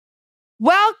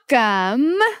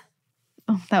Welcome.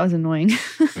 Oh, that was annoying.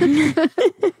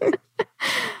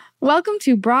 Welcome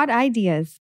to Broad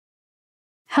Ideas.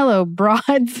 Hello,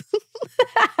 broads.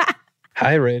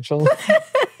 Hi, Rachel.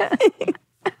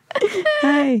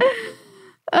 Hi.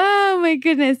 Oh my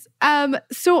goodness.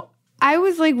 So I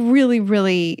was like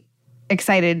really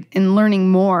excited in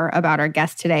learning more about our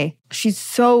guest today. She's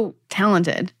so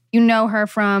talented. You know her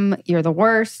from You're the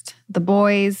Worst, The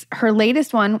Boys. Her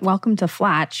latest one, Welcome to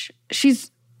Flatch.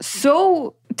 She's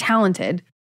so talented.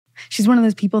 She's one of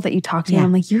those people that you talk to and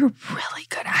I'm like, you're a really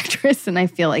good actress. And I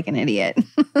feel like an idiot.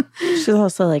 She's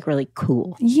also like really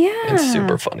cool. Yeah. And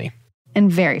super funny. And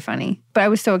very funny. But I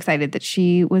was so excited that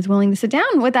she was willing to sit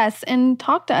down with us and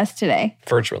talk to us today.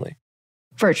 Virtually.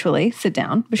 Virtually, sit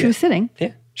down. But she was sitting.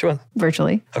 Yeah, she was.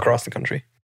 Virtually. Across the country.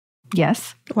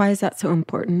 Yes. Why is that so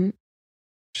important?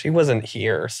 She wasn't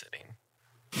here sitting.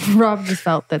 Rob just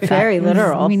felt that Very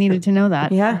literal. We needed to know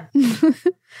that. Yeah.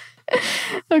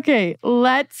 Okay,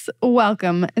 let's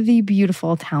welcome the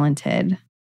beautiful, talented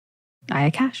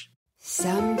Aya Cash.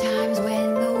 Sometimes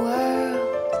when the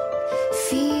world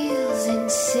feels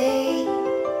insane,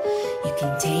 you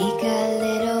can take a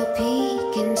little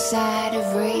peek inside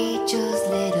of Rachel's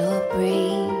little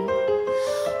brain.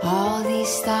 All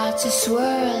these thoughts are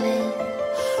swirling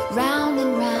round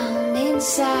and round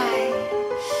inside.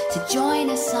 So join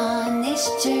us on this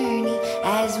journey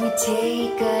as we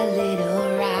take a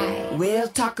little ride. We'll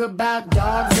talk about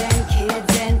dogs and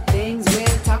kids and things.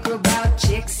 We'll talk about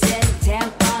chicks and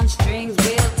tampon strings.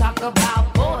 We'll talk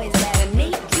about boys that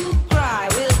make you cry.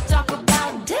 We'll talk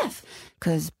about death,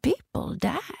 'cause people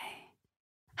die.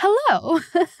 Hello.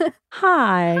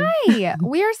 Hi. Hi.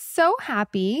 We are so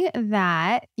happy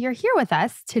that you're here with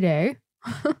us today.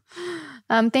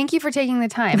 Thank you for taking the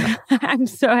time. I'm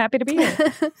so happy to be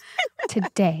here.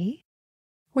 Today,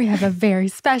 we have a very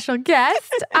special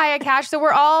guest, Aya Cash. So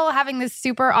we're all having this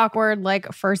super awkward,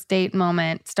 like, first date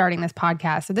moment starting this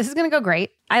podcast. So this is going to go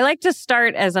great. I like to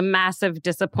start as a massive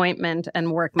disappointment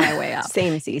and work my way up.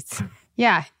 Same seats.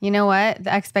 Yeah. You know what?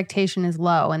 The expectation is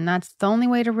low. And that's the only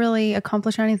way to really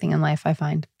accomplish anything in life, I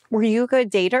find. Were you a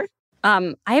good dater?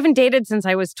 I haven't dated since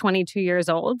I was 22 years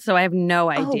old, so I have no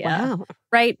idea. Oh, wow.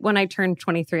 Right when I turned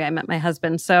 23, I met my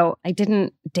husband, so I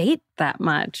didn't date that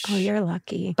much. Oh, you're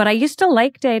lucky. But I used to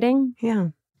like dating. Yeah.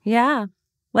 Yeah.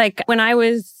 Like when I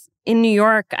was in New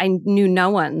York, I knew no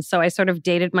one, so I sort of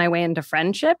dated my way into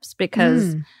friendships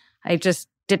because I just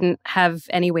didn't have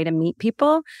any way to meet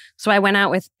people. So I went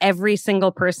out with every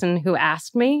single person who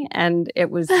asked me, and it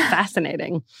was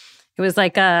fascinating. It was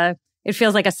like it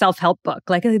feels like a self-help book,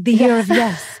 like the year of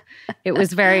yes. It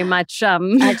was very much... I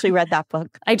actually read that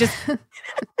book. I just...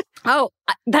 Oh,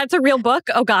 that's a real book?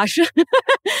 Oh, gosh.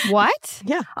 What?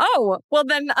 Yeah. Oh, well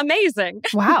then amazing.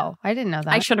 Wow. I didn't know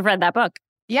that. I should have read that book.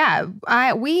 Yeah.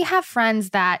 We have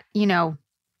friends that, you know,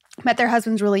 met their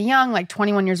husbands really young, like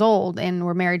 21 years old, and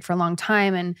were married for a long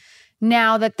time. And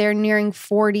now that they're nearing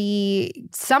 40,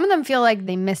 some of them feel like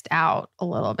they missed out a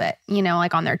little bit, you know,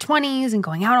 like on their 20s and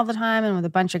going out all the time and with a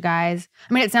bunch of guys.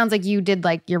 I mean, it sounds like you did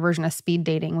like your version of speed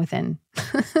dating within,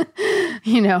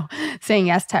 you know, saying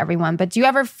yes to everyone. But do you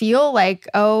ever feel like,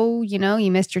 oh, you know,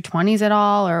 you missed your 20s at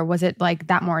all? Or was it like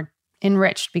that more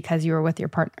enriched because you were with your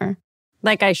partner?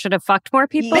 Like I should have fucked more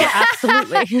people? Yeah.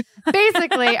 Absolutely.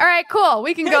 Basically. All right, cool.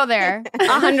 We can go there.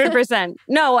 100%.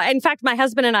 No, in fact, my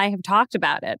husband and I have talked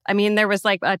about it. I mean, there was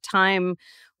like a time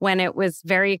when it was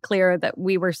very clear that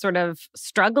we were sort of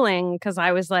struggling because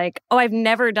I was like, oh, I've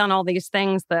never done all these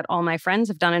things that all my friends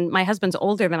have done. And my husband's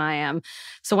older than I am.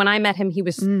 So when I met him, he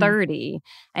was 30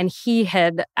 and he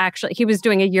was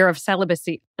doing a year of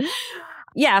celibacy.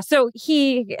 Yeah. So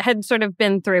he had sort of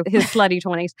been through his slutty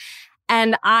 20s.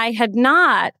 And I had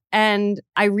not. And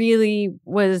I really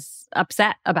was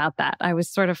upset about that. I was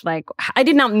sort of like, I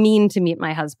did not mean to meet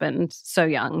my husband so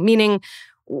young, meaning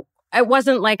it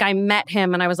wasn't like I met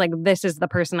him and I was like, this is the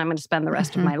person I'm going to spend the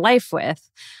rest of my life with.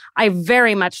 I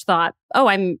very much thought, oh,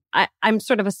 I'm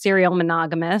sort of a serial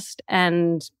monogamist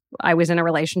and I was in a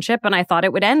relationship and I thought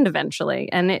it would end eventually.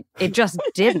 And it just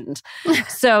didn't.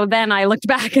 So then I looked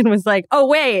back and was like, oh,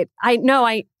 wait, I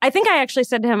think I actually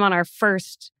said to him on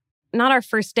not our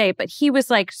first date, but he was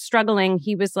like struggling.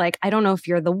 He was like, I don't know if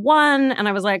you're the one. And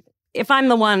I was like, if I'm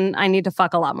the one, I need to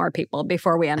fuck a lot more people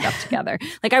before we end up together.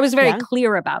 Like I was very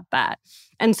clear about that.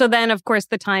 And so then, of course,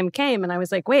 the time came and I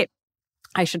was like, wait,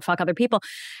 I should fuck other people.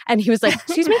 And he was like,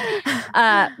 excuse me.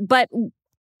 But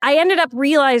I ended up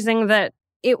realizing that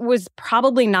it was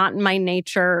probably not in my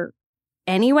nature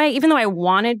anyway, even though I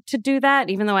wanted to do that,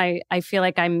 even though I feel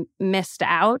like I missed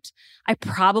out, I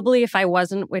probably, if I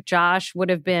wasn't with Josh, would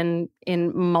have been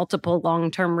in multiple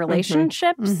long-term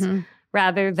relationships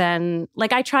rather than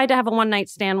like I tried to have a one night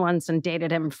stand once and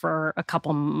dated him for a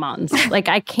couple months. Like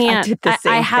I can't. did the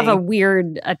same I have a thing.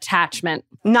 weird attachment.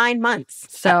 9 months.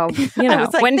 So you know, I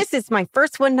was like, when this is my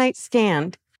first one night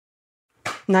stand.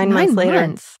 9 months later.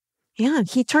 months. Yeah,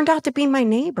 he turned out to be my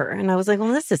neighbor. And I was like,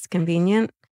 well, this is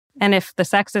convenient. and if the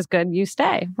sex is good, you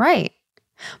stay. Right.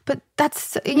 But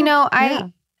that's, you know,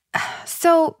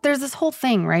 so there's this whole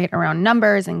thing, right, around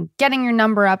numbers and getting your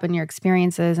number up and your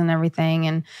experiences and everything.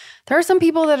 And there are some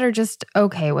people that are just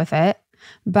okay with it.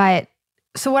 But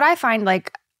so what I find,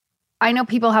 like, I know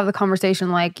people have the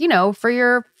conversation like, you know, for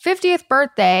your 50th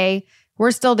birthday,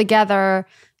 we're still together.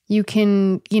 You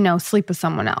can, you know, sleep with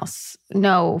someone else.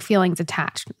 No feelings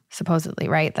attached, supposedly,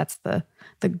 right? That's the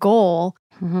goal.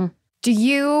 Mm-hmm. Do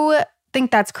you think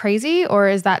that's crazy, or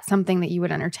is that something that you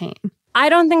would entertain? I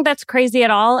don't think that's crazy at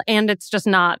all. And it's just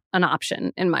not an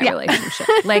option in my Yeah. relationship.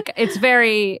 Like, it's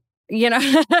very, you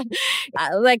know,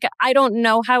 like, I don't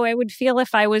know how I would feel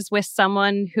if I was with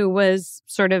someone who was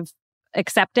sort of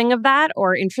accepting of that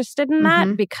or interested in that,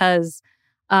 Mhm. because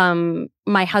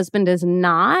my husband is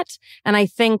not. And I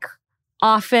think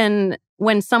often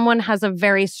when someone has a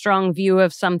very strong view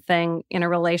of something in a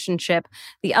relationship,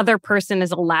 the other person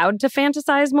is allowed to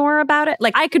fantasize more about it.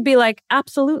 Like I could be like,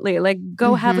 absolutely, like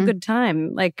go have a Mhm. good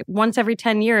time. Like once every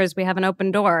 10 years, we have an open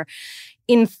door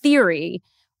in theory.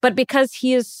 But because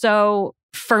he is so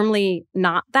firmly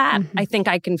not that, Mhm. I think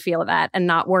I can feel that and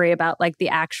not worry about like the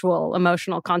actual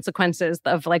emotional consequences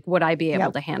of like, would I be able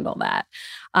Yep. to handle that?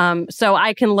 So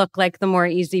I can look like the more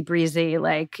easy breezy,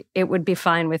 like it would be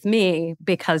fine with me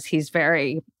because he's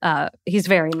very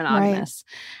monogamous.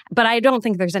 But I don't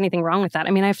think there's anything wrong with that.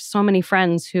 I mean, I have so many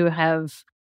friends who have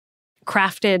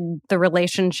crafted the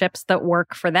relationships that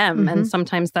work for them. And Mhm.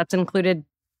 sometimes that's included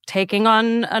taking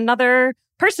on another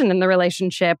person in the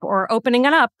relationship or opening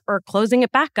it up or closing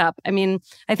it back up. I mean,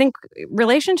 I think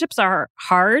relationships are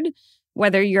hard,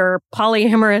 whether you're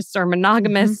polyamorous or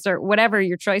monogamous or whatever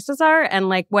your choices are. And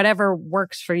like whatever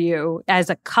works for you as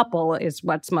a couple is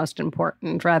what's most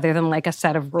important rather than like a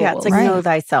set of rules. Yeah, it's like Right. know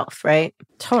thyself, right?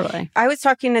 Totally. I was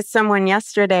talking to someone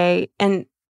yesterday and,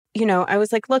 you know, I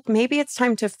was like, look, maybe it's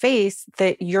time to face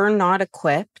that you're not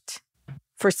equipped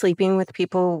for sleeping with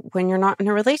people when you're not in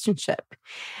a relationship.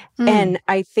 Mm. And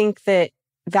I think that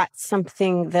that's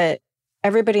something that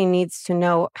everybody needs to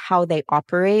know how they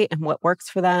operate and what works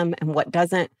for them and what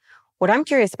doesn't. What I'm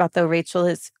curious about, though, Rachel,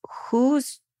 is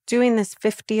who's doing this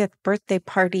 50th birthday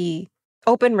party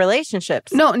open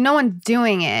relationships? No one's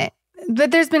doing it.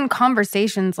 But there's been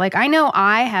conversations. Like, I know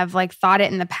I have like thought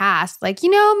it in the past, like,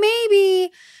 you know,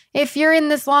 maybe if you're in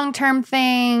this long-term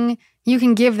thing, you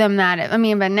can give them that. I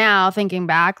mean, but now thinking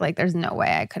back, like, there's no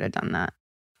way I could have done that.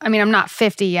 I mean, I'm not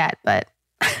 50 yet, but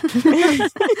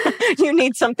You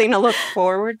need something to look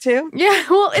forward to. yeah,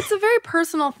 well, it's a very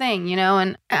personal thing, you know,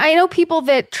 and I know people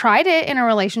that tried it in a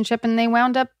relationship and they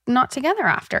wound up not together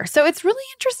after. So it's really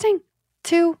interesting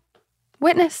to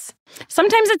witness.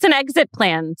 Sometimes it's an exit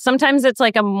plan. Sometimes it's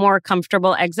like a more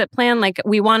comfortable exit plan. Like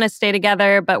we want to stay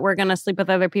together, but we're going to sleep with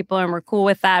other people and we're cool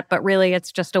with that. But really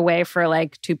it's just a way for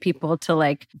like two people to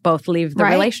like both leave the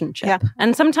Right. relationship. Yeah.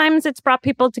 And sometimes it's brought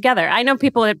people together. I know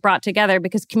people it brought together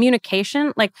because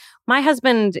communication, like my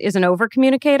husband is an over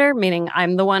communicator, meaning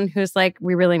I'm the one who's like,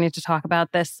 we really need to talk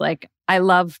about this. Like I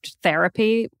loved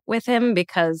therapy with him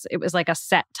because it was like a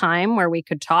set time where we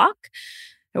could talk.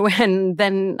 When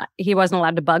then he wasn't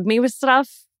allowed to bug me with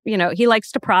stuff. You know, he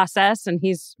likes to process and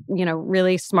he's, you know,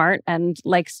 really smart and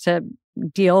likes to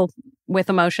deal with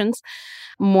emotions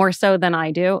more so than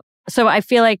I do. So I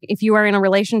feel like if you are in a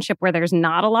relationship where there's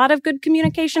not a lot of good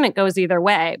communication, it goes either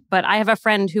way. But I have a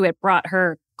friend who it brought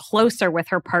her closer with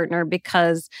her partner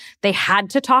because they had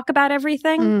to talk about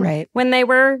everything Mm. Right. when they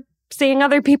were seeing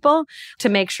other people to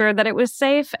make sure that it was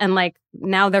safe. And like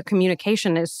now their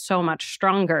communication is so much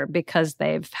stronger because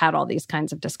they've had all these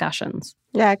kinds of discussions.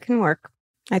 Yeah, it can work.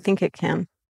 I think it can.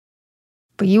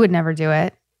 But you would never do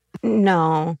it.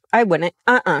 No, I wouldn't.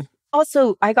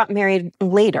 Also, I got married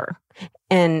later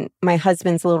and my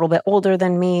husband's a little bit older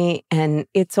than me. And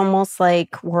it's almost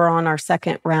like we're on our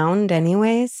second round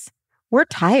anyways. We're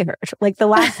tired. Like the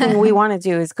last thing we want to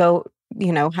do is go,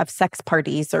 you know, have sex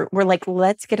parties, or we're like,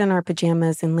 let's get in our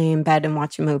pajamas and lay in bed and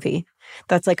watch a movie.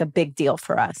 That's like a big deal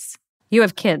for us. You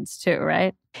have kids too,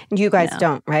 right? You guys Yeah.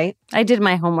 don't, right? I did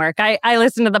my homework. I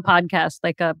listened to the podcast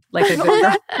like a good girl.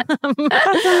 That's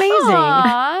amazing.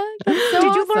 Aw, that's so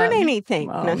Did you learn awesome. anything?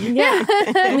 Well, No. yeah.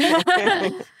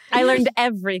 I learned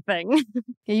everything.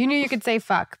 Yeah, you knew you could say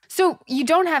fuck. So you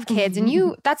don't have kids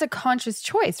and that's a conscious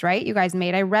choice, right? You guys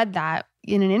made. I read that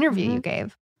in an interview you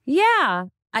gave. Yeah.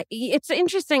 It's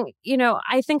interesting.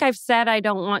 I think I've said I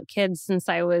don't want kids since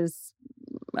I was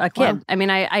a kid. Wow. I mean,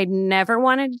 I never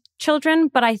wanted children,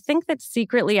 but I think that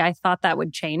secretly I thought that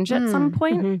would change at some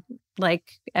point. Mhm.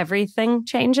 Like everything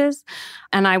changes.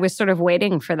 And I was sort of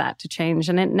waiting for that to change,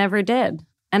 and it never did.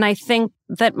 And I think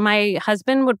that my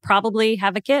husband would probably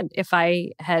have a kid if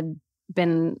I had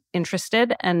been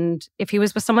interested. And if he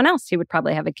was with someone else, he would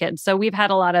probably have a kid. So we've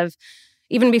had a lot of,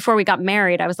 even before we got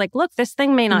married, I was like, look, this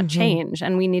thing may not change,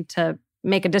 and we need to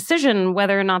make a decision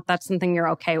whether or not that's something you're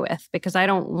okay with, because I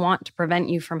don't want to prevent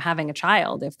you from having a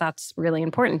child if that's really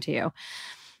important to you.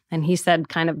 And he said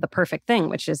kind of the perfect thing,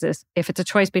 which is this: if it's a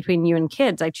choice between you and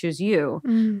kids, I choose you.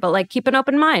 But like, keep an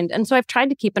open mind. And so I've tried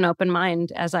to keep an open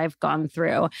mind as I've gone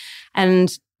through.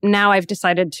 And now I've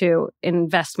decided to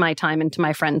invest my time into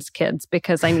my friends' kids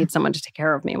because I need someone to take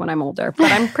care of me when I'm older.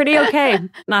 But I'm pretty okay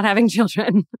not having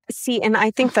children. See, and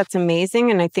I think that's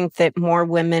amazing. And I think that more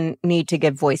women need to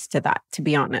give voice to that, to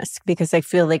be honest, because I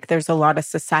feel like there's a lot of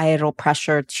societal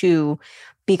pressure to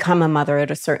become a mother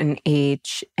at a certain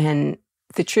age. And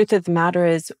the truth of the matter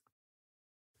is,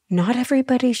 not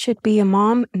everybody should be a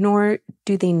mom, nor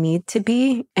do they need to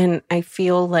be. And I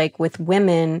feel like with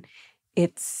women,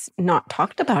 it's not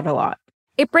talked about a lot.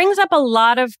 It brings up a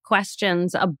lot of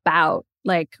questions about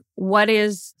like, what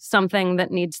is something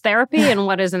that needs therapy and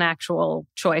what is an actual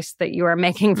choice that you are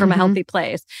making from a healthy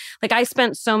place. Like, I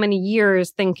spent so many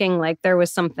years thinking like there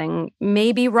was something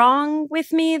maybe wrong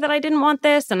with me, that I didn't want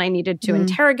this and I needed to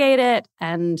interrogate it.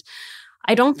 And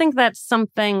I don't think that's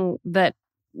something that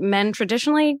men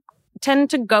traditionally tend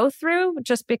to go through,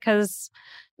 just because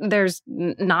there's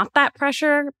not that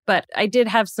pressure. But I did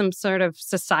have some sort of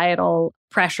societal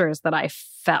pressures that I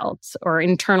felt, or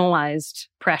internalized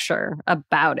pressure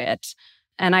about it.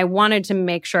 And I wanted to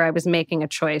make sure I was making a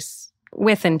choice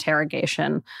with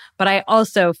interrogation. But I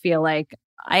also feel like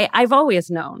I've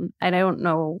always known, and I don't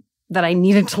know that I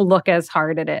needed to look as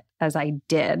hard at it as I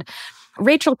did.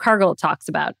 Rachel Cargle talks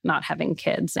about not having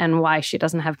kids and why she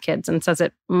doesn't have kids, and says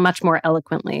it much more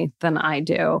eloquently than I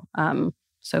do.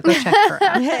 So go check her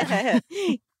out.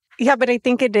 Yeah, but I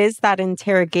think it is that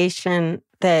interrogation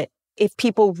that if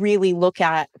people really look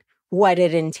at what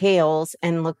it entails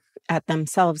and look at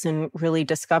themselves and really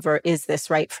discover, is this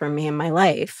right for me in my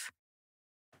life?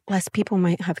 Less people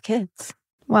might have kids.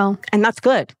 Well, And that's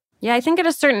good. Yeah, I think at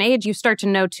a certain age, you start to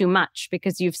know too much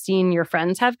because you've seen your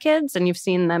friends have kids and you've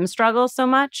seen them struggle so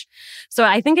much. So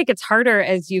I think it gets harder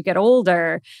as you get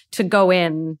older to go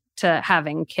in to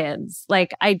having kids.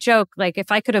 Like, I joke, like,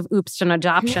 if I could have oopsed an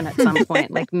adoption at some point,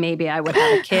 like maybe I would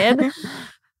have a kid.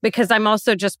 Because I'm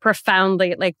also just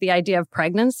profoundly, like, the idea of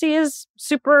pregnancy is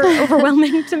super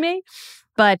overwhelming to me.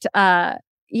 But,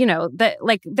 that,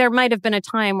 like, there might have been a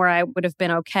time where I would have been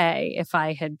okay if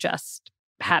I had just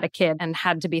had a kid and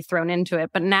had to be thrown into it.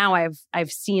 But now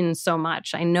I've seen so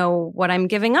much. I know what I'm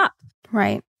giving up.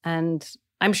 right. And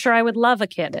I'm sure I would love a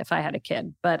kid if I had a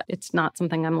kid, but it's not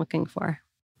something I'm looking for.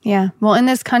 Yeah. Well, in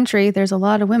this country, there's a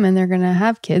lot of women that are going to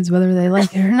have kids, whether they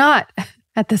like it or not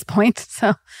at this point.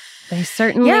 So They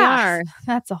certainly are.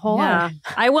 that's a whole Yeah. other.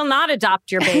 I will not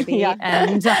adopt your baby. Yeah.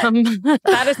 And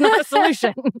that is not a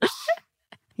solution.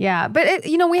 Yeah. But,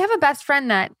 we have a best friend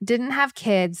that didn't have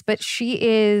kids, but she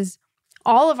is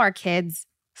all of our kids'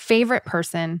 favorite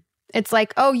person. It's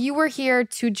like, oh, you were here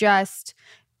to just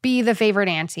be the favorite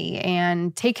auntie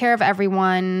and take care of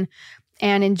everyone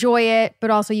and enjoy it,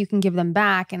 but also you can give them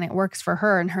back, and it works for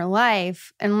her and her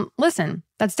life. And listen,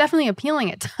 that's definitely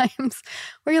appealing at times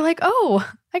where you're like,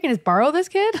 oh, I can just borrow this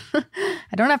kid.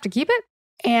 I don't have to keep it.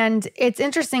 And it's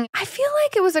interesting. I feel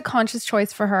like it was a conscious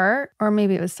choice for her, or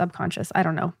maybe it was subconscious. I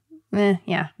don't know.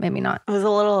 Yeah, maybe not. It was a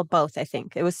little of both, I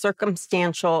think. It was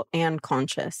circumstantial and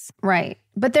conscious. Right.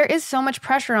 But there is so much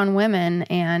pressure on women.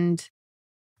 And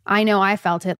I know I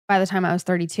felt it by the time I was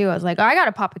 32. I was like, oh, I got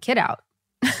to pop a kid out,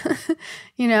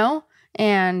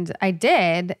 and I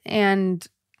did. And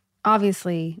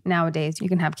obviously nowadays you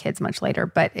can have kids much later,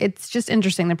 but it's just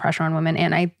interesting, the pressure on women.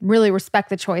 And I really respect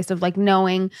the choice of like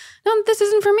knowing, no, this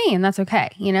isn't for me. And that's okay.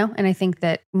 And I think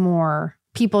that more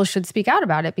people should speak out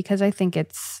about it, because I think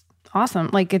it's awesome.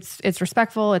 Like, it's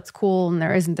respectful, it's cool, and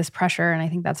there isn't this pressure. And I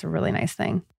think that's a really nice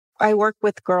thing. I work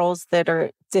with girls that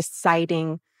are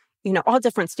deciding, all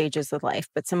different stages of life,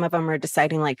 but some of them are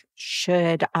deciding, like,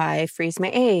 should I freeze my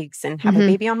eggs and have a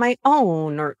baby on my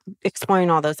own, or exploring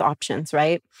all those options,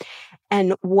 right?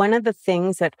 And one of the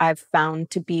things that I've found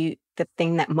to be the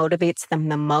thing that motivates them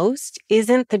the most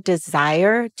isn't the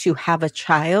desire to have a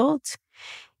child.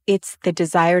 it's the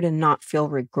desire to not feel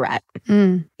regret.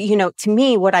 Mm. You know, to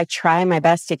me, what I try my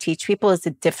best to teach people is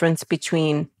the difference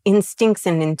between instincts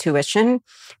and intuition,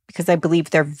 because I believe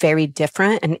they're very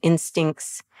different, and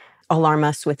instincts alarm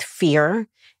us with fear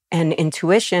and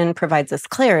intuition provides us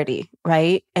clarity,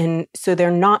 right? And so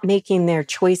they're not making their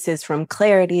choices from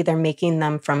clarity, they're making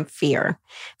them from fear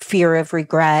of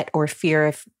regret or fear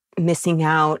of missing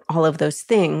out, all of those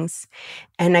things.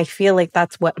 And I feel like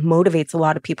that's what motivates a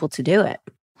lot of people to do it.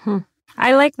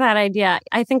 I like that idea.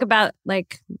 I think about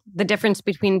like the difference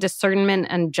between discernment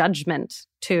and judgment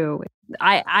too.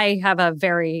 I have a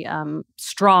very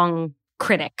strong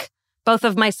critic, both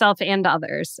of myself and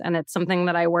others. And it's something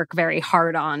that I work very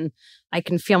hard on. I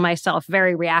can feel myself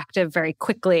very reactive very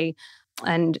quickly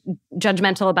and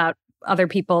judgmental about other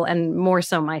people and more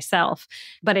so myself.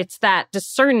 But it's that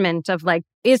discernment of like,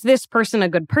 is this person a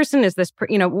good person? Is this,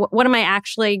 what am I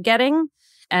actually getting?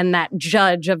 And that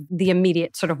judge of the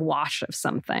immediate sort of wash of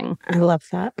something. I love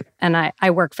that. And I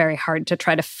work very hard to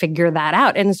try to figure that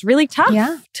out. And it's really tough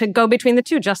to go between the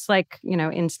two, just like,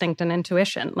 instinct and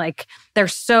intuition. Like they're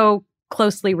so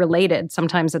closely related.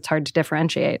 Sometimes it's hard to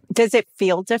differentiate. Does it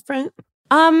feel different?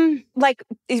 Like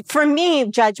for me,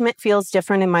 judgment feels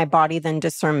different in my body than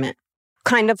discernment.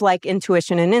 Kind of like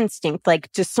intuition and instinct.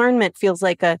 Like discernment feels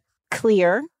like a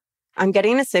clear, I'm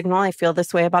getting a signal, I feel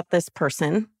this way about this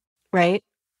person, right?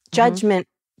 Judgment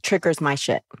triggers my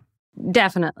shit.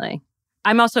 Definitely.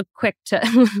 I'm also quick to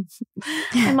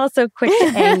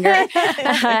anger.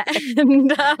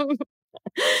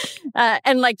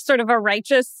 And like sort of a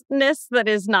righteousness that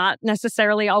is not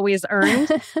necessarily always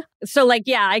earned. So like,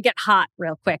 yeah, I get hot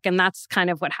real quick. And that's kind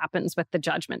of what happens with the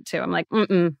judgment too. I'm like,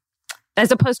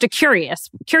 as opposed to curious.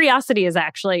 Curiosity is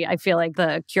actually, I feel like,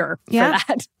 the cure for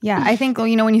that. Yeah, I think,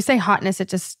 when you say hotness, it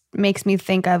just makes me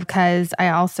think of, because I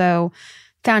also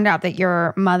found out that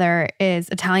your mother is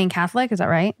Italian Catholic. Is that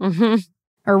right? Mm-hmm.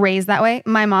 Or raised that way.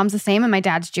 My mom's the same, and my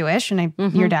dad's Jewish, and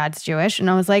your dad's Jewish. And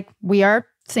I was like, we are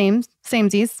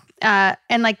samesies.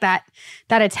 And like that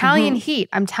Italian heat,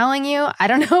 I'm telling you, I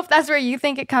don't know if that's where you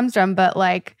think it comes from, but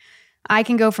like, I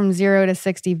can go from 0 to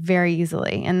 60 very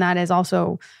easily. And that is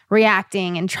also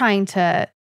reacting and trying to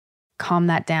calm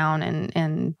that down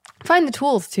and find the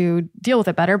tools to deal with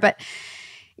it better. But,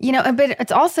 but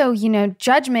it's also,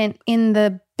 judgment in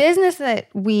the business that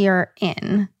we are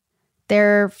in.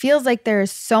 There feels like there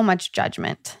is so much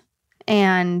judgment,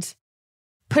 and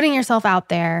putting yourself out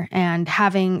there and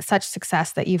having such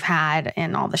success that you've had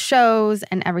in all the shows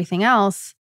and everything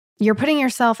else, you're putting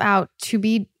yourself out to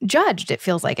be judged, it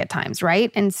feels like at times,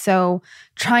 right? And so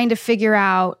trying to figure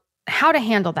out how to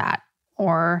handle that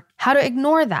or how to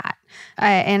ignore that.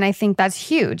 And I think that's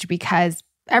huge, because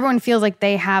everyone feels like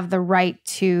they have the right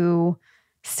to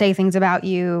say things about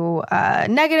you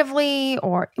negatively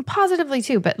or positively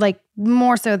too, but like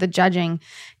more so the judging.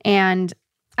 And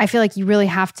I feel like you really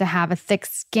have to have a thick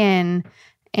skin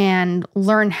and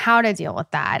learn how to deal with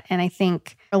that. And I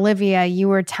think, Olivia, you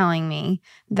were telling me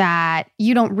that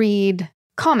you don't read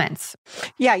comments.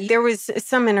 Yeah, there was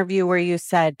some interview where you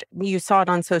said you saw it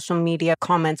on social media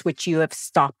comments, which you have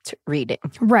stopped reading.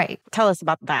 Right. Tell us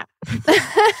about that.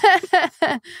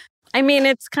 I mean,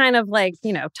 it's kind of like,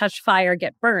 touch fire,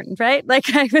 get burned, right?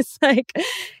 Like I was like,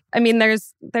 I mean,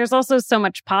 there's also so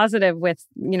much positive with,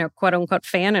 quote unquote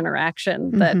fan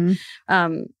interaction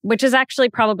that, which is actually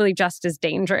probably just as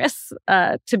dangerous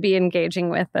to be engaging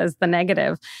with as the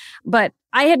negative. But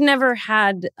I had never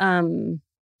had, I'm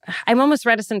almost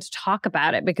reticent to talk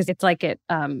about it because it's like it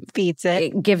feeds it.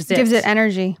 It gives it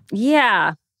energy.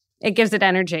 Yeah, it gives it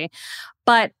energy.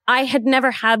 But I had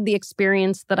never had the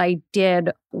experience that I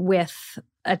did with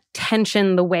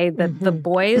attention the way that the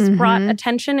boys brought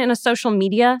attention in a social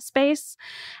media space.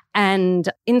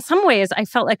 And in some ways, I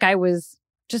felt like I was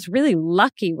just really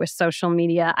lucky with social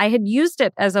media. I had used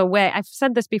it as a way, I've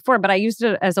said this before, but I used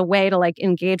it as a way to like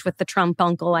engage with the Trump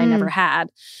uncle I never had,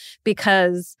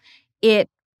 because it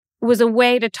was a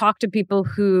way to talk to people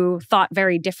who thought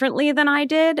very differently than I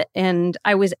did. And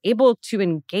I was able to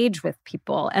engage with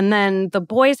people. And then the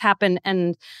boys happened.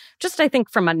 And just, I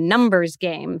think from a numbers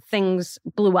game, things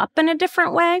blew up in a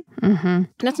different way. And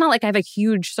it's not like I have a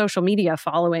huge social media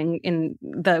following in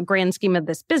the grand scheme of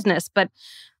this business, but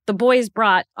the boys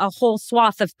brought a whole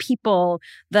swath of people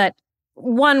that,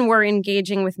 one, were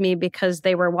engaging with me because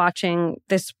they were watching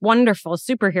this wonderful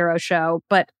superhero show,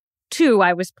 but 2,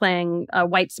 I was playing a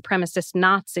white supremacist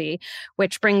Nazi,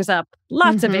 which brings up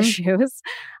lots of issues.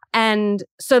 And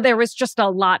so there was just a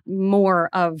lot more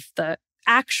of the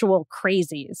actual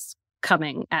crazies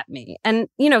coming at me. And,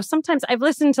 sometimes I've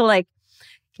listened to like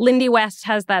Lindy West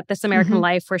has that This American Mhm.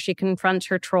 Life where she confronts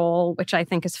her troll, which I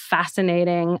think is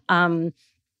fascinating.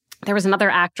 There was another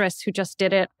actress who just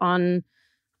did it on,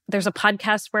 there's a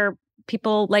podcast where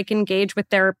people like engage with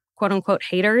their quote unquote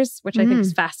haters, which I think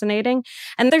is fascinating.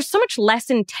 And there's so much less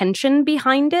intention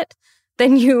behind it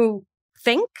than you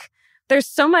think. There's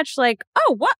so much like,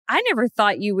 oh, what? I never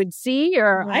thought you would see,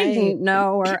 or I Right. didn't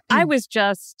know, or I was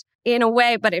just in a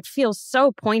way, but it feels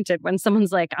so pointed when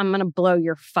someone's like, I'm going to blow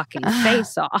your fucking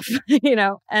face off, you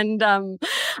know? And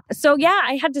so, yeah,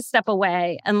 I had to step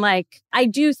away. And like, I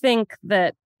do think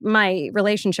that my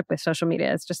relationship with social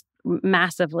media is just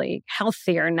massively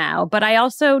healthier now, but I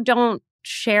also don't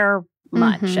share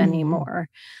much Mhm. anymore.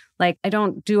 Like, I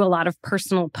don't do a lot of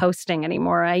personal posting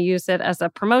anymore. I use it as a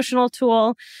promotional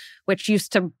tool, which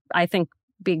used to, I think,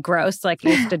 be gross. Like, I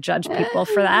used to judge people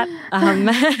for that.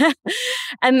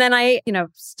 And then I,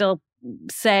 still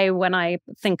say when I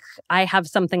think I have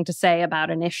something to say about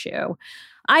an issue.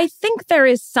 I think there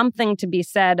is something to be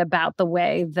said about the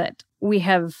way that we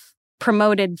have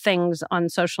promoted things on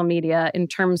social media in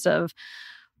terms of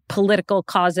political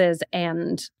causes,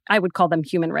 and I would call them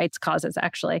human rights causes,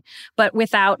 actually, but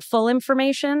without full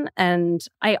information. And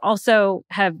I also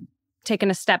have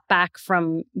taken a step back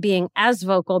from being as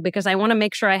vocal because I want to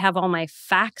make sure I have all my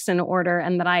facts in order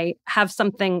and that I have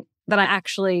something that I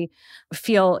actually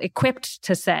feel equipped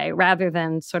to say, rather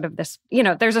than sort of this,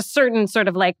 there's a certain sort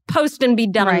of like post and be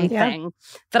done Right. thing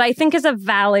that I think is a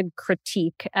valid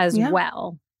critique as Yeah.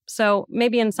 well. So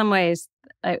maybe in some ways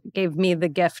it gave me the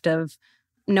gift of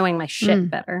knowing my shit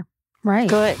better. Right.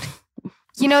 Good.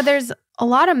 There's a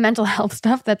lot of mental health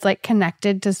stuff that's like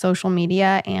connected to social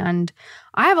media. And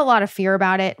I have a lot of fear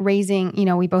about it raising,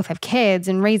 we both have kids,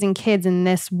 and raising kids in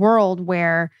this world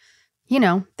where,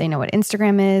 they know what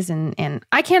Instagram is. And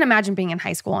I can't imagine being in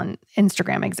high school and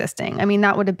Instagram existing. I mean,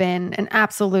 that would have been an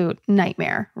absolute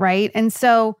nightmare. Right. And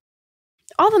so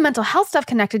all the mental health stuff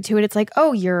connected to it, it's like,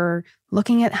 oh, you're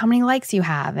looking at how many likes you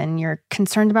have and you're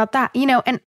concerned about that,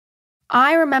 and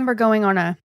I remember going on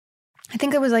I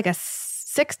think it was like a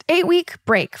 6 to 8 week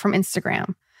break from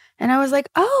Instagram. And I was like,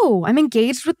 oh, I'm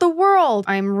engaged with the world.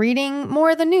 I'm reading more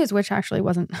of the news, which actually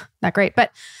wasn't that great.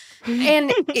 But,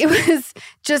 and it was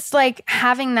just like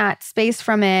having that space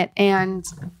from it and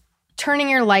turning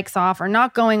your likes off or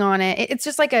not going on it. It's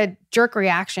just like a jerk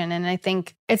reaction. And I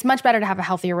think it's much better to have a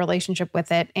healthier relationship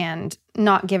with it and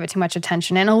not give it too much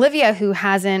attention. And Olivia, who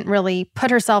hasn't really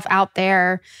put herself out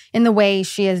there in the way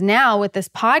she is now with this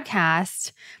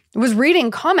podcast, was reading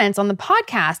comments on the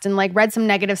podcast and like read some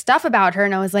negative stuff about her.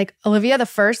 And I was like, Olivia, the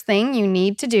first thing you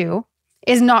need to do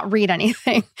is not read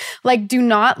anything. Like, do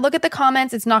not look at the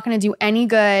comments. It's not going to do any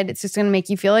good. It's just going to make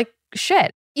you feel like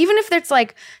shit. Even if there's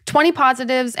like 20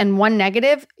 positives and 1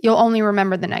 negative, you'll only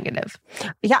remember the negative.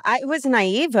 Yeah, it was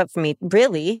naive of me,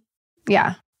 really.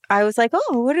 Yeah. I was like,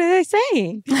 oh, what are they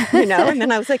saying? And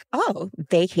then I was like, oh,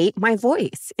 they hate my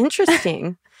voice.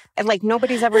 Interesting. And like,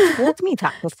 nobody's ever told me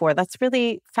that before. That's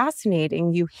really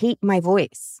fascinating. You hate my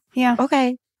voice. Yeah.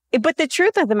 Okay. But the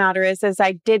truth of the matter is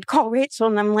I did call Rachel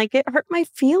and I'm like, it hurt my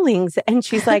feelings. And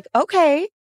she's like, okay,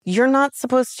 you're not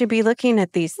supposed to be looking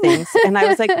at these things. And I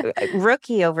was like,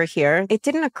 rookie over here. It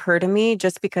didn't occur to me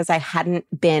just because I hadn't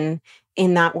been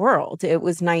in that world. It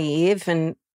was naive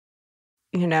and,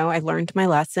 I learned my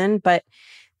lesson. But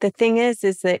the thing is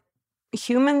that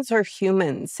humans are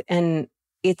humans, and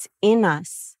it's in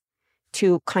us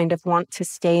to kind of want to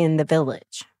stay in the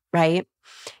village, right?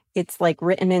 It's like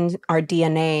written in our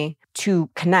DNA to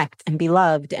connect and be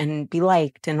loved and be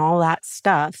liked and all that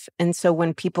stuff. And so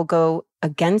when people go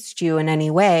against you in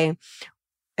any way,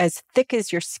 as thick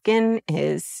as your skin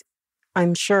is,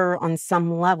 I'm sure on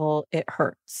some level it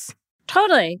hurts.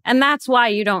 Totally. And that's why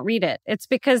you don't read it. It's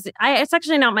because it's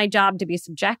actually not my job to be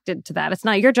subjected to that. It's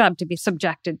not your job to be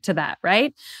subjected to that,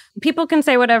 right? People can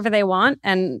say whatever they want,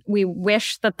 and we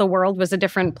wish that the world was a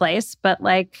different place. But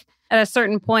like at a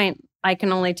certain point, I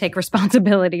can only take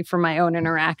responsibility for my own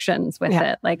interactions with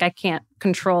it. Like, I can't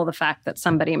control the fact that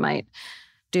somebody might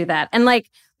do that. And like,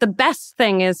 the best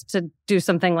thing is to do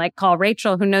something like call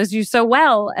Rachel, who knows you so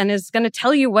well and is going to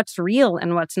tell you what's real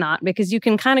and what's not, because you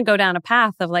can kind of go down a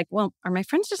path of like, well, are my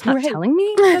friends just not telling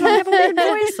me that I have a weird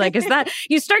voice? Like, is that,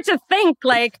 you start to think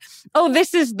like, oh,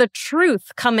 this is the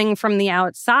truth coming from the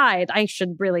outside. I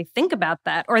should really think about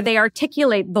that. Or they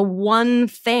articulate the one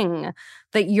thing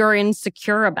that you're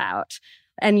insecure about.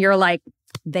 And you're like,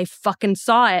 they fucking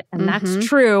saw it and that's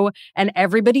true. And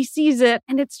everybody sees it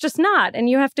and it's just not. And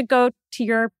you have to go to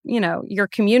your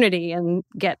community and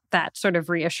get that sort of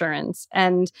reassurance.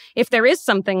 And if there is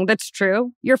something that's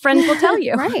true, your friends will tell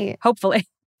you. Right. Hopefully.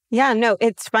 Yeah, no,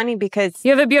 it's funny because,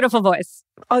 You have a beautiful voice.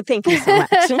 oh, thank you so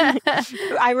much.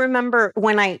 I remember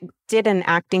when I did an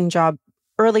acting job,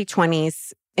 early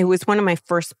 20s, it was one of my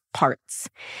first parts.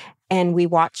 And we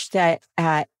watched it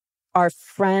at our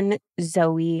friend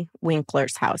Zoe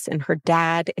Winkler's house. And her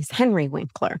dad is Henry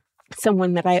Winkler,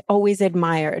 someone that I always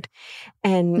admired.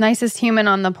 And Nicest human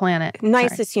on the planet. Sorry.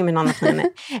 nicest human on the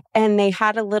planet. And they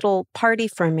had a little party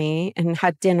for me and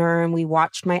had dinner, and we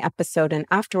watched my episode. And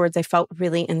afterwards, I felt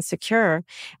really insecure.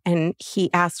 And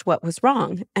he asked what was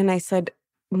wrong. And I said,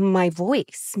 my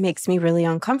voice makes me really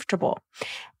uncomfortable.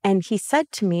 And he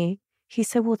said to me,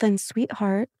 well, then,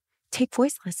 sweetheart, take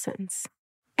voice lessons.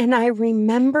 And I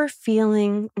remember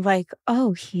feeling like,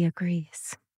 oh, he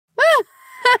agrees.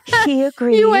 He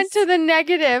agrees. You went to the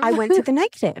negative. I went to the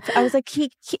negative. I was like,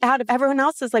 he out of everyone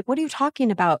else is like, what are you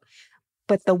talking about?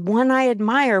 But the one I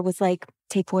admire was like,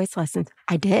 take voice lessons.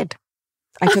 I did.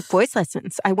 I took voice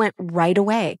lessons. I went right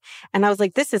away. And I was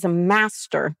like, this is a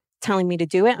master telling me to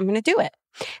do it. I'm going to do it.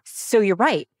 So you're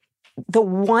right. The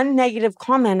one negative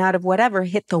comment out of whatever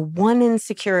hit the one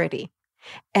insecurity.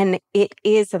 And it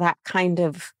is that kind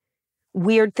of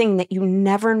weird thing that you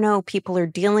never know people are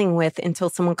dealing with until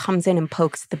someone comes in and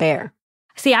pokes the bear.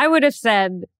 See, I would have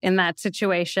said in that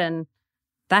situation,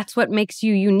 that's what makes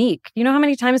you unique. You know how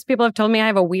many times people have told me I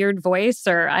have a weird voice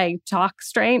or I talk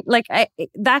strange? Like,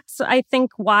 that's, I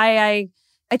think,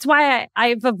 it's why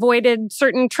I've avoided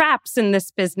certain traps in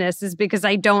this business, is because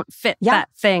I don't fit that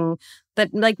thing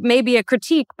that, like, maybe a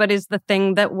critique, but is the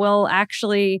thing that will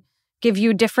actually give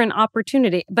you different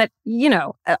opportunity. But, you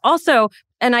know, also,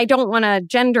 and I don't want to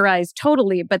genderize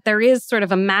totally, but there is sort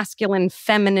of a masculine,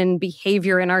 feminine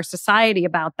behavior in our society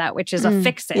about that, which is a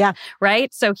fix it,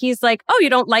 right? So he's like, oh,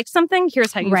 you don't like something?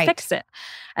 Here's how you fix it.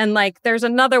 And like, there's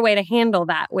another way to handle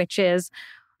that, which is,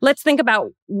 let's think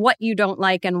about what you don't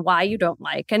like and why you don't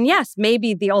like. And yes,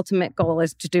 maybe the ultimate goal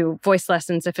is to do voice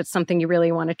lessons if it's something you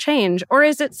really want to change. Or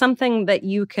is it something that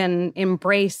you can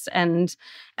embrace and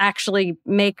actually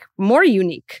make more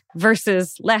unique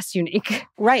versus less unique?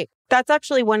 Right. That's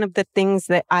actually one of the things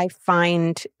that I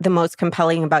find the most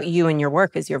compelling about you and your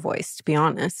work is your voice, to be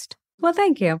honest. Well,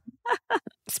 thank you.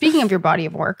 Speaking of your body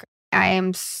of work, I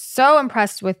am so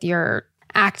impressed with your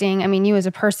acting. I mean, you as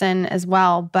a person as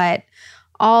well, but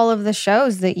all of the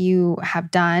shows that you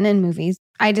have done and movies,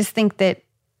 I just think that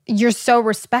you're so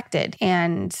respected,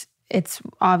 and it's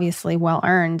obviously well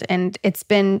earned. And it's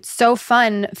been so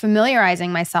fun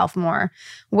familiarizing myself more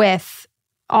with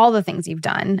all the things you've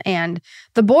done. And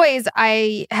The Boys,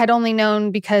 I had only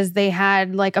known because they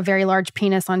had like a very large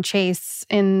penis on Chase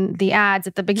in the ads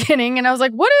at the beginning. And I was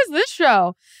like, what is this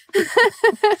show?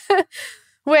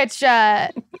 Which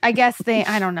I guess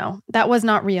I don't know. That was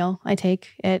not real, I take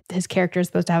it. His character is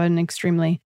supposed to have an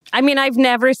extremely... I mean, I've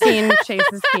never seen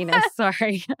Chase's penis,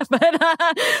 sorry. But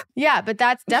yeah, but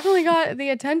that's definitely got the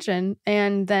attention.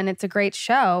 And then it's a great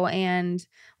show. And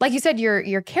like you said,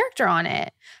 your character on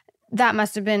it, that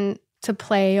must have been to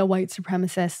play a white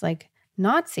supremacist, like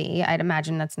Nazi. I'd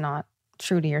imagine that's not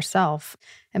true to yourself,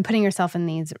 and putting yourself in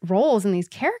these roles and these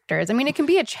characters. I mean, it can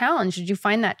be a challenge. Did you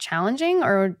find that challenging,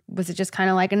 or was it just kind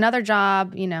of like another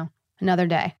job, you know, another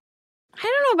day? I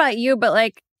don't know about you, but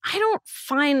like, I don't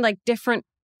find like different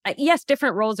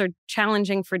roles are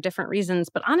challenging for different reasons.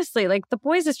 But honestly, like The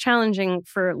Boys is challenging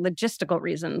for logistical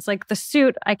reasons. Like the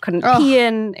suit, I couldn't pee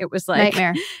in. It was like,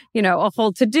 nightmare. You know, a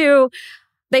whole to do.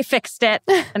 They fixed it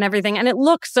and everything. And it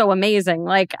looks so amazing.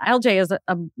 Like LJ is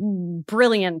a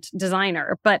brilliant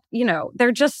designer, but you know,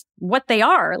 they're just what they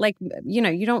are. Like, you know,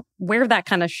 you don't wear that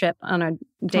kind of shit on a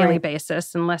daily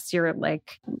basis unless you're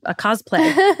like a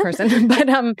cosplay person. But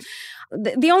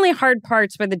the only hard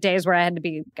parts were the days where I had to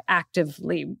be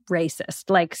actively racist,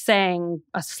 like saying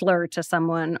a slur to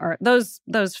someone, or those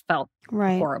felt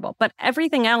horrible. But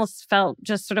everything else felt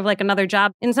just sort of like another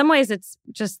job. In some ways, it's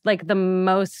just like the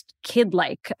most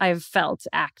kid-like I've felt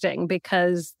acting,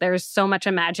 because there's so much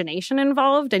imagination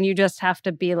involved, and you just have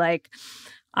to be like,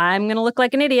 I'm going to look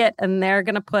like an idiot, and they're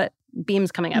going to put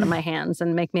beams coming out of my hands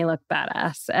and make me look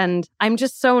badass. And I'm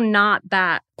just so not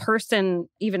that person,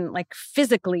 even like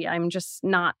physically, I'm just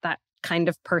not that kind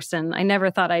of person. I never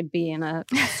thought I'd be in a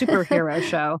superhero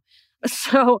show.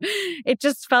 So it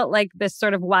just felt like this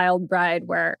sort of wild ride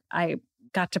where I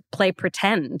got to play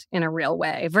pretend in a real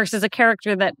way versus a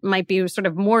character that might be sort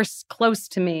of more close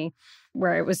to me,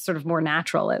 where it was sort of more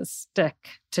natural as Stick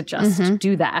to just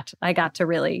do that. I got to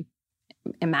really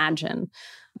imagine.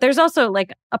 There's also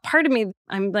like a part of me,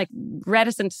 I'm like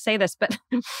reticent to say this, but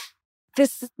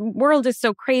this world is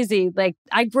so crazy. Like,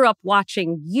 I grew up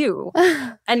watching you,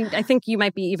 and I think you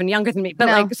might be even younger than me, but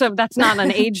No. so that's not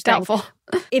an age thing. Doubtful.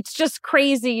 It's just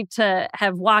crazy to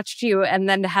have watched you and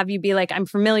then to have you be like, I'm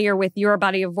familiar with your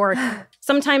body of work.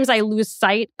 Sometimes I lose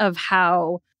sight of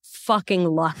how fucking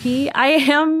lucky I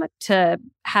am to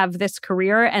have this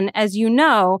career. And as you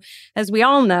know, as we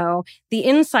all know, the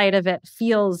inside of it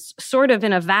feels sort of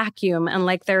in a vacuum and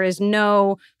like there is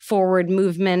no forward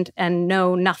movement and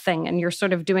no nothing. And you're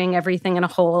sort of doing everything in a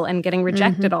hole and getting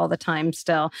rejected all the time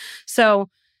still. So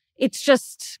it's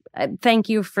just, thank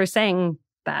you for saying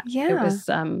that. Yeah. It was,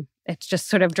 it's just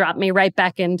sort of dropped me right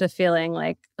back into feeling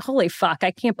like, holy fuck,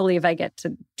 I can't believe I get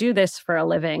to do this for a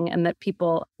living and that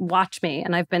people watch me.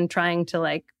 And I've been trying to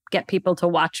like get people to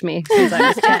watch me since I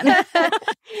was 10.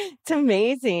 It's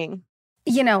amazing.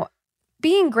 You know,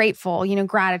 being grateful, you know,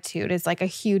 gratitude is like a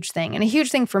huge thing and a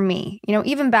huge thing for me. You know,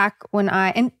 even back when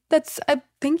I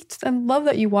love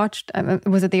that you watched,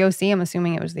 was it the OC? I'm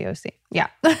assuming it was the OC. Yeah.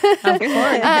 Of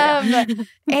course.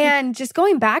 And just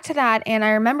going back to that, and I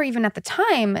remember even at the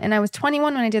time, and I was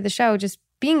 21 when I did the show, just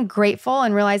being grateful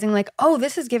and realizing like, oh,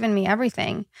 this has given me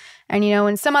everything. And, you know,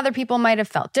 and some other people might have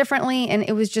felt differently. And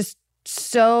it was just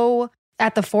so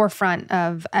at the forefront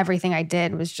of everything I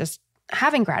did was just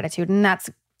having gratitude. And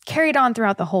that's carried on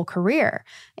throughout the whole career.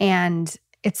 And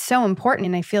it's so important.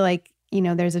 And I feel like, you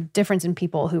know, there's a difference in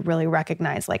people who really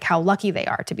recognize like how lucky they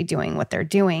are to be doing what they're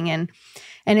doing. And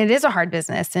it is a hard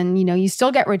business. And, you know, you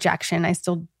still get rejection. I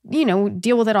still, you know,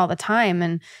 deal with it all the time.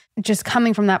 And just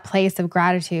coming from that place of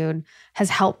gratitude has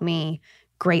helped me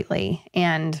greatly.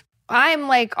 And I'm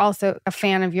like also a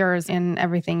fan of yours in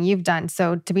everything you've done.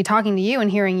 So to be talking to you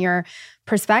and hearing your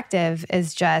perspective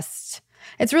is just,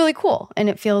 it's really cool. And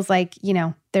it feels like, you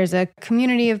know, there's a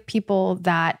community of people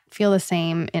that feel the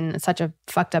same in such a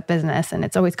fucked up business. And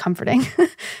it's always comforting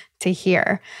to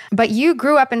hear. But you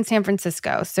grew up in San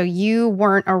Francisco, so you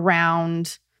weren't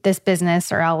around this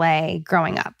business or LA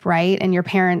growing up, right? And your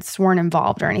parents weren't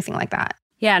involved or anything like that.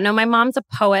 Yeah, no, my mom's a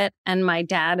poet and my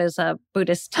dad is a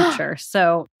Buddhist teacher.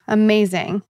 So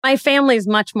amazing. My family's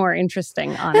much more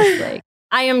interesting, honestly.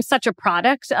 I am such a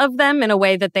product of them in a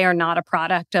way that they are not a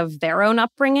product of their own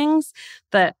upbringings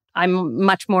that I'm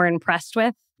much more impressed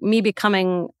with. Me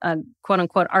becoming a quote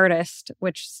unquote artist,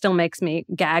 which still makes me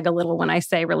gag a little when I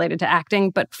say related to acting,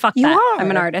 but fuck You that. are.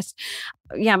 I'm an artist.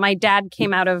 Yeah, my dad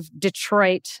came out of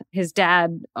Detroit. His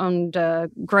dad owned a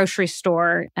grocery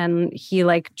store and he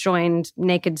like joined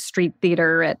Naked Street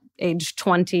Theater at age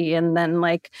 20 and then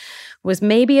like was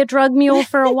maybe a drug mule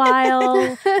for a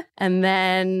while and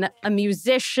then a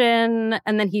musician.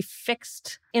 And then he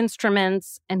fixed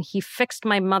instruments and he fixed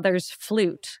my mother's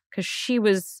flute because she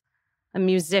was a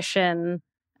musician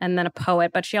and then a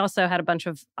poet, but she also had a bunch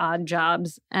of odd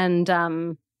jobs.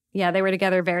 And yeah, they were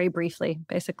together very briefly,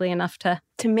 basically enough to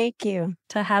make you.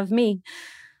 To have me.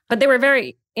 But they were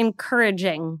very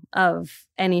encouraging of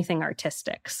anything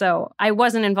artistic. So I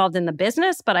wasn't involved in the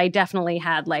business, but I definitely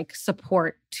had like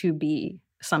support to be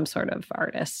some sort of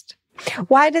artist.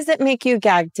 Why does it make you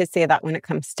gag to say that when it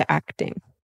comes to acting?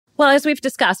 Well, as we've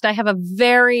discussed, I have a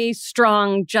very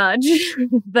strong judge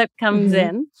that comes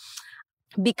in.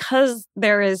 Because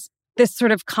there is this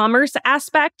sort of commerce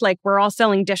aspect, like we're all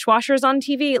selling dishwashers on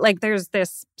TV, like there's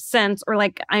this sense, or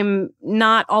like I'm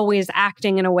not always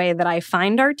acting in a way that I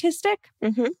find artistic.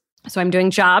 So I'm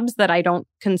doing jobs that I don't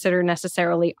consider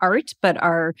necessarily art, but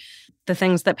are the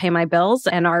things that pay my bills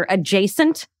and are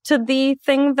adjacent to the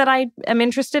thing that I am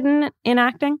interested in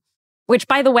acting. Which,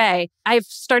 by the way, I've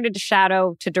started to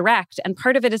shadow to direct. And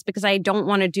part of it is because I don't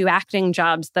want to do acting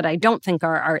jobs that I don't think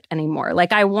are art anymore.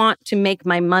 Like I want to make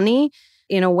my money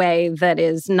in a way that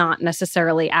is not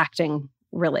necessarily acting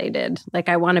related. Like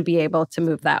I want to be able to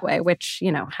move that way, which,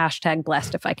 you know,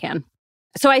 #blessed if I can.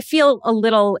 So I feel a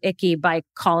little icky by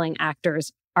calling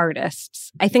actors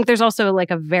artists. I think there's also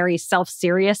like a very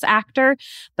self-serious actor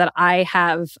that I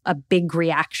have a big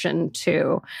reaction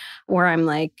to where I'm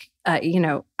like, you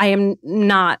know, I am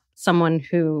not someone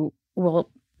who will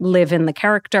live in the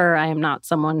character. I am not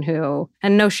someone who,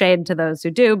 and no shade to those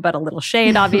who do, but a little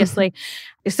shade, obviously.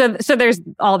 So there's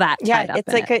all that. Yeah,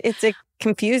 it's like it's a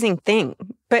confusing thing,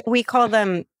 but we call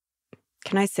them.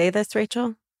 Can I say this,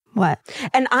 Rachel? What?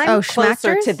 And I'm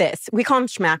closer schmachters? to this. We call them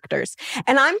schmachters.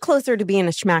 And I'm closer to being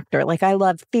a schmachter. Like I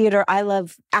love theater. I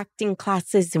love acting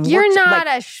classes. And You're workshops. not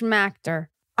Like, a schmachter.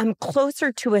 I'm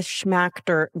closer to a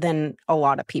schmachter than a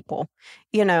lot of people.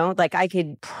 You know, like I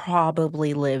could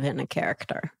probably live in a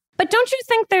character. But don't you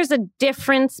think there's a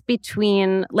difference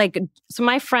between like, so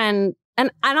my friend,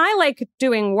 and I like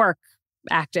doing work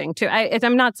acting too.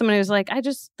 I'm not someone who's like, I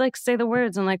just like say the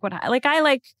words and like what, like I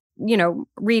like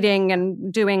reading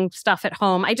and doing stuff at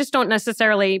home. I just don't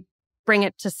necessarily bring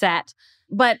it to set.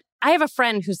 But I have a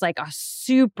friend who's like a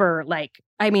super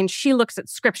she looks at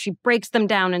scripts, she breaks them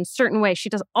down in certain ways. She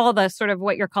does all the sort of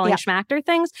what you're calling schmackter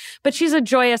things, but she's a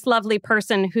joyous, lovely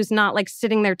person who's not like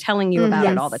sitting there telling you about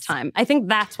it all the time. I think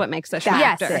that's what makes a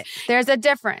schmackter. Yes, there's a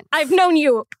difference. I've known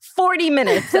you 40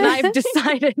 minutes and I've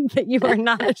decided that you are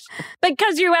not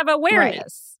because you have awareness.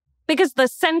 Right. Because the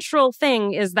central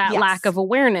thing is that lack of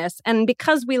awareness. And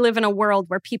because we live in a world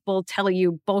where people tell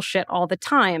you bullshit all the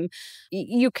time,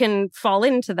 you can fall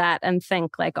into that and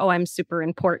think like, oh, I'm super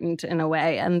important in a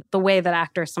way. And the way that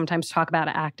actors sometimes talk about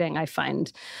acting, I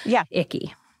find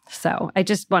icky. So I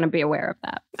just want to be aware of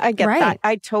that. I get that.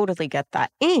 I totally get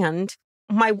that. And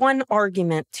my one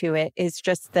argument to it is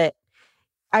just that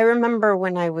I remember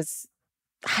when I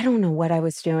don't know what I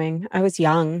was doing. I was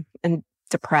young and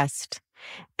depressed.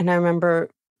 And I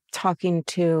remember talking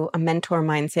to a mentor of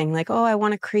mine saying like, oh, I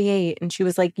want to create. And she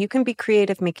was like, you can be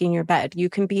creative making your bed. You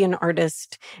can be an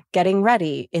artist getting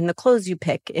ready in the clothes you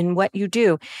pick, in what you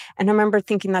do. And I remember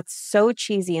thinking that's so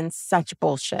cheesy and such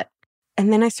bullshit.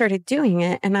 And then I started doing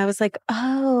it and I was like,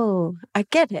 oh, I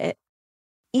get it.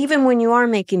 Even when you are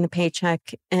making the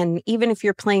paycheck and even if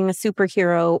you're playing a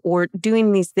superhero or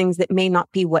doing these things that may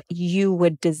not be what you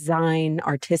would design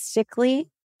artistically,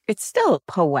 it's still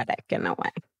poetic in a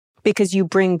way because you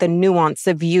bring the nuance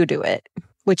of you to it,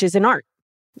 which is an art.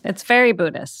 It's very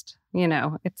Buddhist,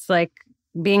 it's like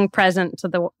being present to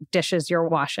the dishes you're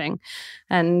washing.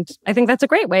 And I think that's a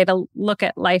great way to look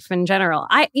at life in general.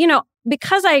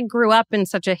 Because I grew up in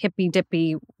such a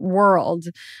hippy-dippy world,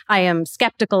 I am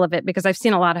skeptical of it because I've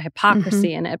seen a lot of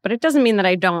hypocrisy in it. But it doesn't mean that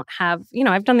I don't have,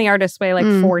 I've done the artist way like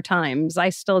 4 times. I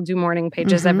still do morning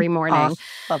pages every morning. Oh,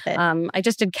 love it. I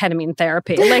just did ketamine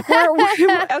therapy. Like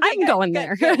I'm going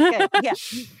there. Good. Yeah.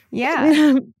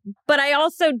 Yeah. But I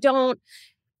also don't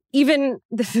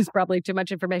this is probably too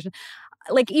much information.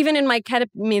 Like even in my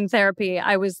ketamine therapy,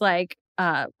 I was like,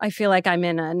 I feel like I'm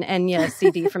in an Enya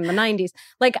CD from the 90s.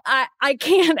 Like, I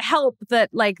can't help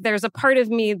that, like, there's a part of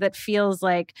me that feels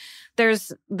like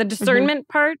there's the discernment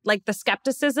part, like the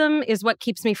skepticism is what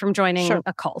keeps me from joining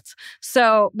a cult.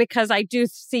 So, because I do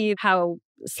see how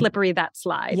slippery that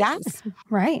slide is.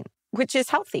 Right. Which is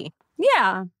healthy.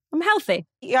 Yeah, I'm healthy.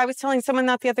 Yeah, I was telling someone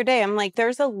that the other day. I'm like,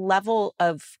 there's a level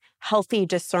of healthy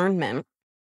discernment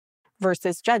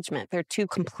versus judgment. They're two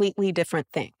completely different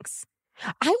things.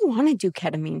 I want to do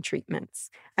ketamine treatments.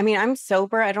 I mean, I'm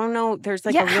sober. I don't know. There's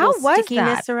like a little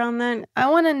stickiness around that. I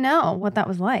want to know what that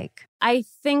was like. I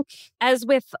think as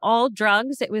with all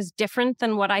drugs, it was different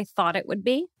than what I thought it would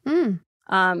be. So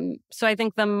I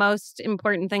think the most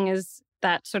important thing is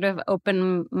that sort of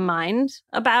open mind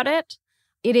about it.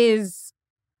 It is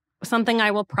something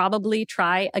I will probably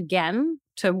try again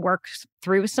to work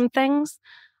through some things.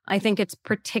 I think it's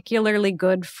particularly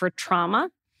good for trauma.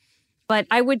 But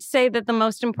I would say that the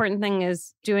most important thing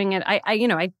is doing it.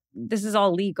 This is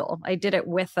all legal. I did it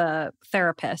with a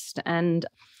therapist and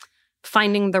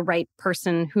finding the right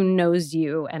person who knows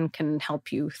you and can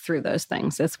help you through those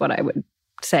things is what I would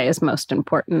say is most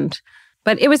important.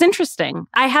 But it was interesting.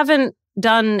 I haven't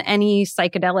done any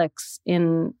psychedelics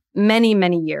in many,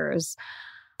 many years.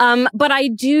 But I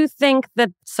do think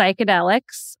that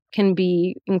psychedelics can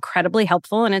be incredibly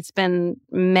helpful. And it's been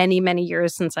many, many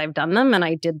years since I've done them. And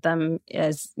I did them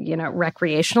as,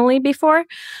 recreationally before.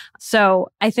 So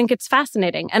I think it's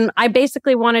fascinating. And I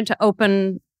basically wanted to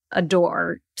open a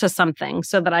door to something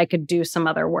so that I could do some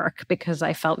other work because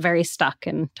I felt very stuck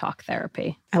in talk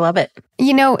therapy. I love it.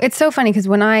 It's so funny because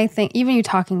when I think, even you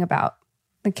talking about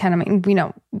the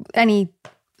ketamine, any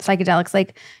psychedelics,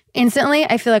 like instantly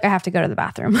I feel like I have to go to the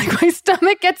bathroom. Like my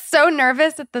stomach gets so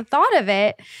nervous at the thought of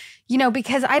it,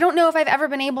 because I don't know if I've ever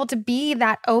been able to be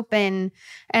that open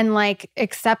and like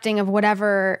accepting of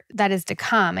whatever that is to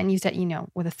come. And you said,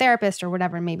 with a therapist or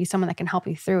whatever, maybe someone that can help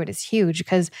you through it is huge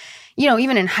because,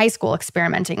 even in high school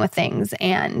experimenting with things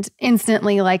and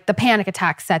instantly like the panic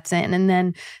attack sets in and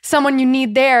then someone you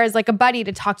need there is like a buddy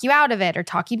to talk you out of it or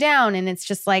talk you down. And it's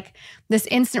just like this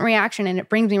instant reaction. And it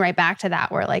brings me right back to that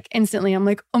where like instantly I'm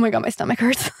like, oh my God, my stomach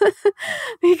hurts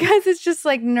because it's just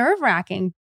like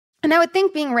nerve-wracking. And I would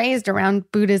think being raised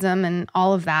around Buddhism and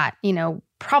all of that,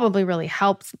 probably really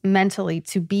helps mentally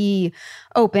to be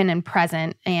open and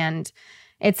present. And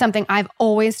it's something I've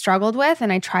always struggled with.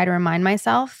 And I try to remind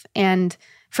myself. And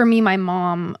for me, my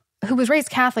mom, who was raised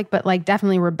Catholic, but like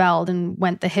definitely rebelled and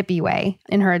went the hippie way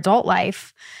in her adult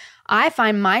life, I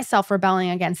find myself rebelling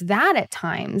against that at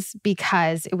times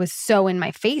because it was so in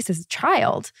my face as a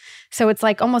child. So it's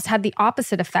like almost had the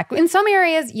opposite effect. In some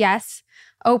areas, yes,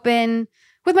 open,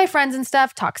 with my friends and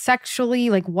stuff, talk sexually,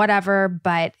 like whatever.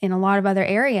 But in a lot of other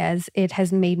areas, it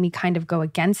has made me kind of go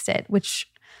against it, which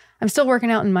I'm still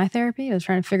working out in my therapy. I was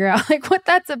trying to figure out like what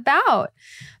that's about.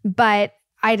 But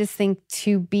I just think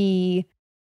to be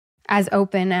as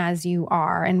open as you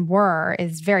are and were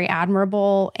is very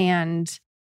admirable. And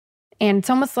it's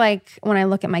almost like when I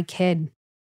look at my kid,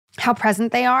 how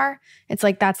present they are, it's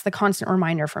like that's the constant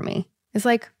reminder for me. It's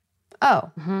like, oh,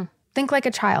 think like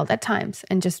a child at times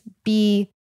and just be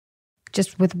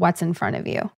just with what's in front of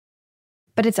you.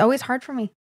 But it's always hard for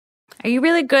me. Are you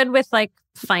really good with like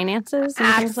finances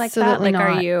and things like that? Absolutely Like,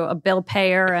 are not. you a bill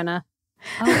payer and a...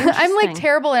 Oh, I'm like interesting.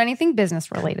 terrible at anything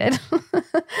business related.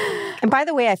 And by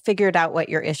the way, I figured out what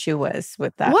your issue was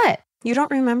with that. What? You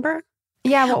don't remember?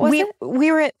 Yeah, what was it?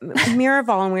 We were at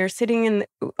Miraval and we were sitting in,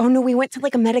 we went to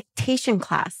like a meditation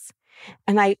class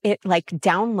and it like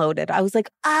downloaded. I was like,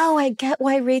 oh, I get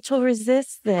why Rachel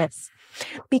resists this.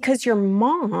 Because your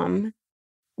mom,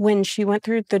 when she went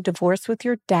through the divorce with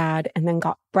your dad and then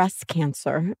got breast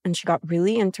cancer and she got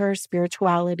really into her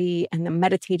spirituality and the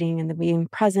meditating and the being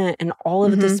present and all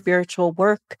of the spiritual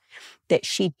work that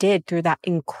she did through that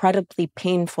incredibly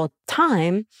painful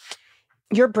time,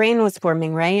 your brain was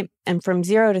forming, right? And from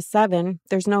 0 to 7,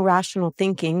 there's no rational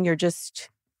thinking. You're just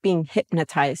being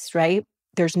hypnotized, right?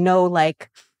 There's no like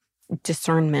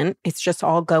discernment. It's just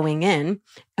all going in.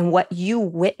 And what you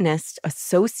witnessed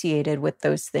associated with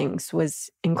those things was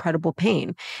incredible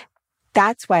pain.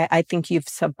 That's why I think you've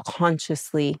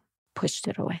subconsciously pushed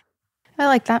it away. I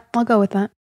like that. I'll go with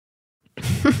that.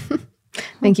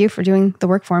 Thank you for doing the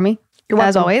work for me.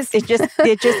 As always. It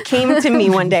just came to me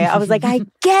one day. I was like, I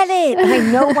get it. I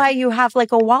know why you have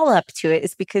like a wall up to it.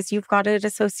 It's because you've got it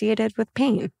associated with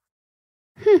pain.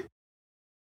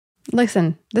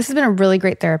 Listen, this has been a really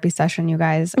great therapy session, you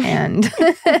guys. And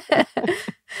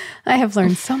I have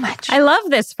learned so much. I love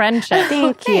this friendship.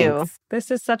 Thank you. Thanks.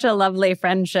 This is such a lovely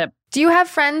friendship. Do you have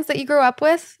friends that you grew up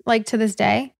with, like to this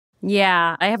day?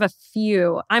 Yeah, I have a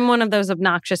few. I'm one of those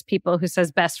obnoxious people who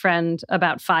says best friend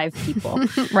about 5 people.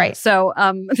 Right. So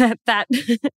that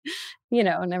you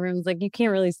know, and everyone's like, you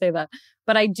can't really say that.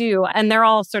 But I do. And they're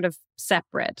all sort of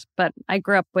separate. But I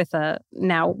grew up with a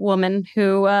now woman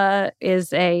who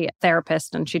is a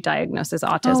therapist and she diagnoses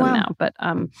autism now. But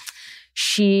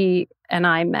she and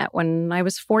I met when I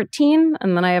was 14.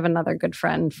 And then I have another good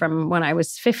friend from when I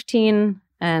was 15.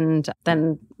 And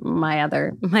then my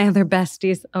other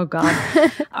besties, oh God,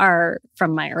 are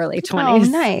from my early 20s. Oh,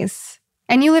 nice.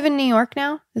 And you live in New York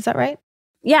now? Is that right?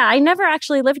 Yeah, I never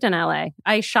actually lived in LA.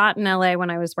 I shot in LA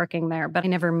when I was working there, but I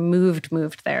never moved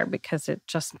there because it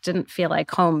just didn't feel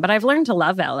like home. But I've learned to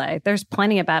love LA. There's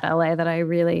plenty about LA that I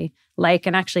really like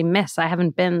and actually miss. I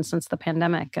haven't been since the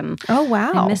pandemic. And Oh,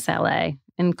 wow. I miss LA,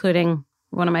 including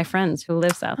one of my friends who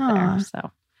lives out there.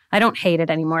 So I don't hate it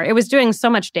anymore. It was doing so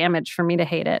much damage for me to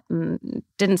hate it and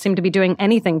didn't seem to be doing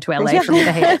anything to LA for me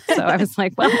to hate it. So I was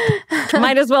like, well,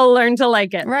 might as well learn to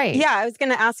like it. Right. Yeah, I was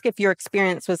going to ask if your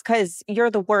experience was, because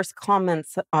you're the worst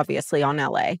comments, obviously, on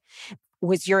LA.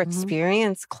 Was your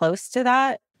experience close to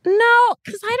that? No,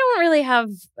 because I don't really have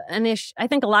an issue. I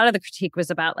think a lot of the critique was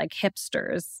about like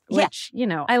hipsters, which, you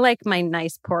know, I like my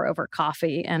nice pour over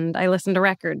coffee and I listen to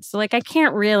records. So like, I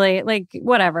can't really like,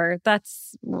 whatever.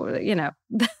 That's, you know,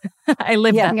 I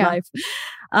live that life.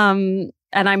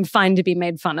 And I'm fine to be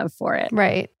made fun of for it.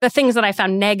 Right. The things that I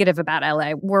found negative about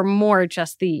LA were more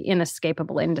just the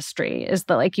inescapable industry. Is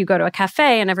that like you go to a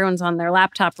cafe and everyone's on their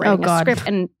laptop writing a script,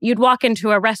 and you'd walk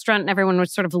into a restaurant and everyone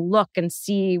would sort of look and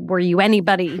see, were you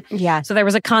anybody? Yeah. So there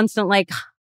was a constant like,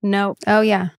 no. Oh,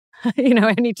 yeah. You know,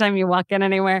 anytime you walk in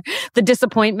anywhere, the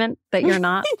disappointment that you're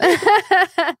not.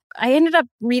 I ended up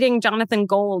reading Jonathan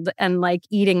Gold and like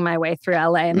eating my way through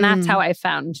LA. And that's how I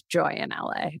found joy in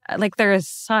LA. Like there is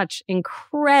such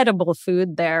incredible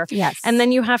food there. Yes. And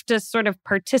then you have to sort of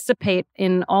participate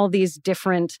in all these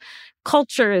different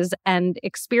cultures and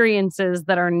experiences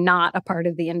that are not a part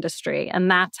of the industry. And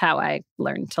that's how I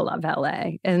learned to love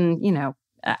LA. And, you know,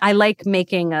 I like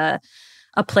making a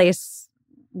place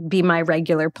be my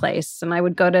regular place. And I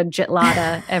would go to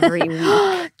Jitlada every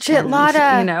week. Jitlada.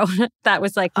 And, you know, that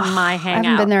was like my hangout. I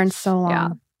haven't been there in so long. Yeah.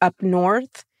 Up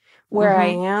north, where I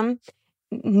am,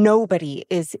 nobody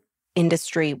is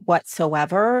industry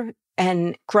whatsoever.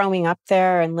 And growing up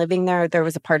there and living there, there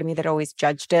was a part of me that always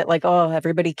judged it. Like, oh,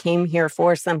 everybody came here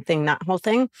for something, that whole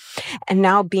thing. And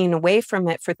now being away from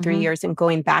it for 3 years and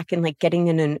going back and like getting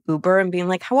in an Uber and being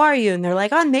like, how are you? And they're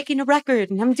like, oh, I'm making a record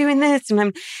and I'm doing this.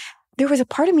 And there was a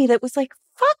part of me that was like,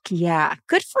 fuck yeah,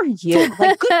 good for you.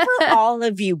 Like, good for all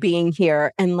of you being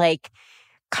here and like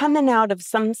coming out of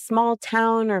some small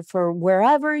town or for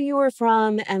wherever you were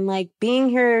from and like being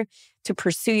here to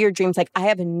pursue your dreams. Like I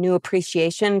have a new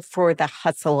appreciation for the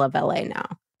hustle of LA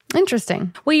now.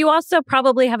 Interesting. Well, you also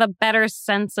probably have a better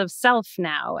sense of self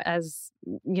now as,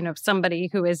 you know, somebody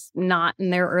who is not in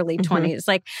their early 20s.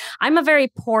 Like, I'm a very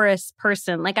porous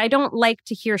person. Like, I don't like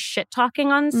to hear shit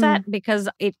talking on set because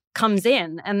it comes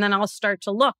in and then I'll start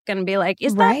to look and be like,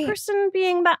 is that person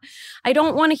being that? I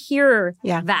don't want to hear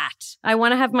that. I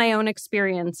want to have my own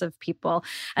experience of people.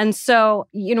 And so,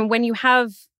 you know, when you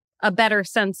have a better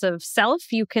sense of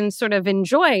self, you can sort of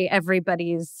enjoy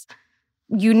everybody's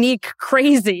unique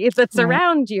crazy that's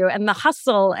around you and the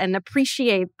hustle and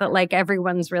appreciate that like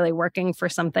everyone's really working for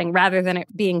something rather than it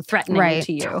being threatening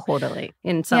to you. Totally.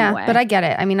 In some way. But I get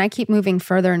it. I mean, I keep moving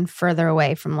further and further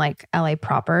away from like LA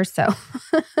proper. So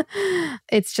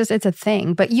it's a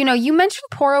thing. But you know, you mentioned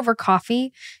pour over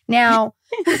coffee. Now,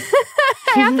 I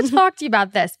have to talk to you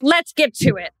about this. Let's get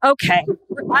to it. Okay.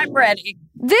 I'm ready.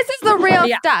 This is the real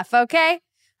stuff, okay?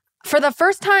 For the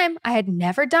first time, I had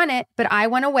never done it, but I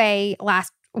went away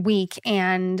last week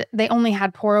and they only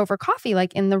had pour over coffee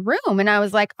like in the room. And I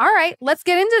was like, all right, let's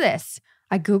get into this.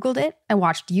 I Googled it. I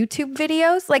watched YouTube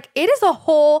videos. Like it is a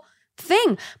whole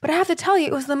thing. But I have to tell you,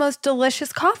 it was the most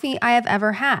delicious coffee I have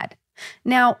ever had.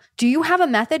 Now, do you have a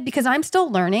method? Because I'm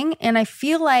still learning and I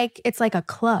feel like it's like a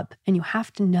club and you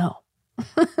have to know.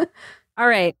 All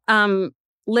right.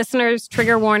 Listeners,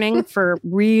 trigger warning for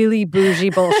really bougie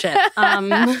bullshit.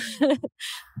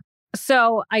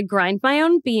 So I grind my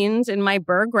own beans in my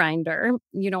Burr grinder.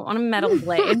 You don't want a metal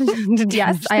blade.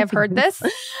 Yes, I have heard this.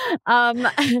 And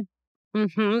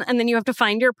then you have to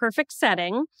find your perfect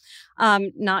setting.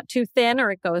 Not too thin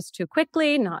or it goes too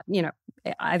quickly. Not, you know,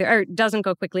 either or it doesn't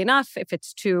go quickly enough. If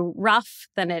it's too rough,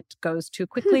 then it goes too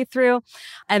quickly through.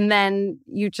 And then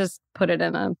you just put it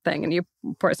in a thing and you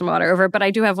pour some water over. But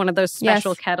I do have one of those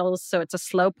special kettles. So it's a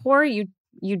slow pour. You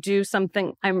do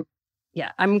something.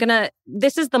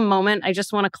 This is the moment. I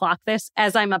just want to clock this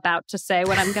as I'm about to say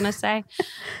what I'm going to say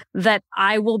that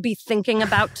I will be thinking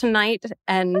about tonight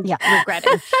and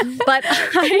regretting. But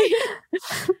I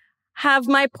have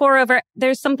my pour over.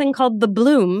 There's something called the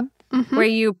bloom where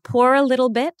you pour a little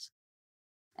bit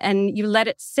and you let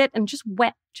it sit and just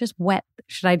wet.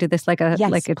 Should I do this like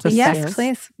it's a yes,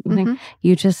 please. Mm-hmm.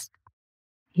 You just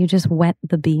wet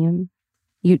the bean.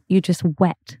 You just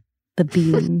wet the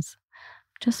beans.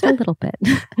 Just a little bit.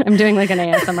 I'm doing like an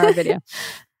ASMR video.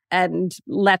 And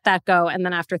let that go. And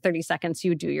then after 30 seconds,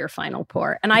 you do your final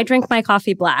pour. And I drink my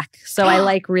coffee black. So I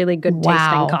like really good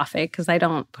tasting coffee because I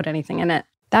don't put anything in it.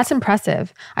 That's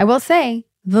impressive. I will say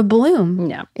the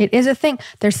bloom. It is a thing.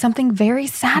 There's something very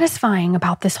satisfying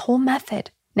about this whole method.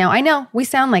 Now, I know we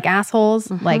sound like assholes,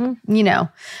 like, you know,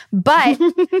 but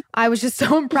I was just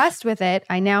so impressed with it.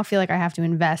 I now feel like I have to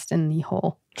invest in the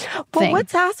whole thing.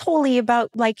 What's assholey about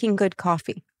liking good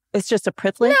coffee? It's just a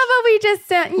privilege? No, but we just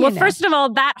said, well, first of all,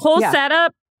 that whole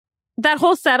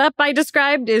setup I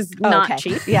described is not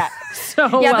cheap. Yeah. So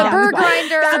the Burr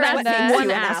grinder. So that's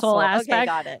one asshole aspect. Okay,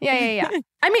 got it. Yeah.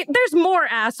 I mean, there's more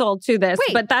asshole to this,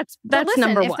 but that's listen,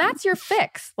 number one. If that's your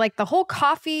fix, like the whole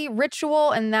coffee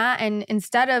ritual and that, and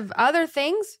instead of other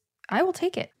things, I will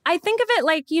take it. I think of it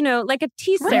like, you know, like a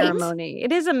tea ceremony.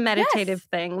 It is a meditative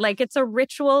thing. Like it's a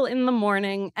ritual in the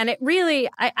morning. And it really,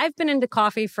 I've been into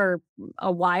coffee for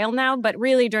a while now, but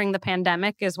really during the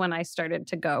pandemic is when I started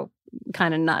to go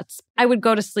kind of nuts. I would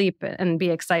go to sleep and be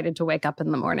excited to wake up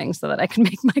in the morning so that I could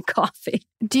make my coffee.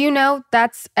 Do you know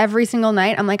that's every single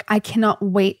night? I'm like, I cannot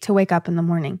wait to wake up in the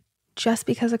morning just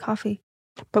because of coffee.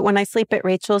 But when I sleep at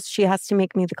Rachel's, she has to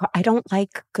make me the coffee. I don't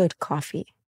like good coffee.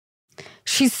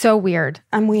 She's so weird.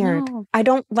 I'm weird. No. I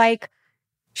don't like...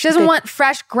 She doesn't want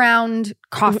fresh ground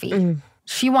coffee. Mm-mm.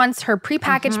 She wants her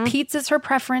prepackaged pizza's her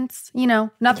preference. You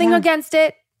know, nothing against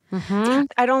it.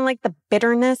 I don't like the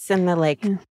bitterness and the like...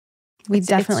 We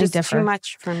definitely it's just differ. Too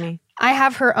much for me. I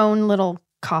have her own little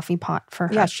coffee pot for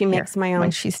her. Yeah, she makes my own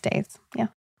when she stays. Yeah.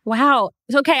 Wow.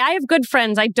 Okay, I have good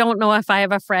friends. I don't know if I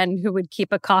have a friend who would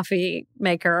keep a coffee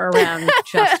maker around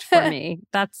just for me.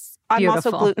 That's beautiful. I'm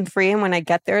also gluten-free, and when I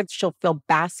get there, she'll fill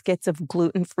baskets of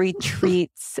gluten-free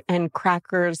treats and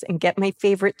crackers and get my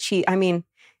favorite cheese. I mean...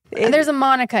 there's a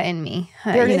Monica in me.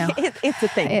 It's a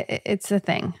thing. It's a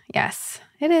thing. Yes,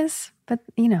 it is. But,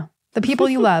 you know, the people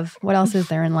you love, what else is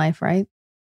there in life, right?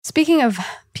 Speaking of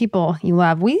people you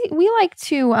love, we like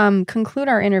to conclude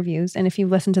our interviews. And if you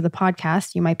listen to the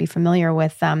podcast, you might be familiar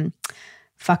with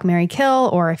Fuck, Marry, Kill,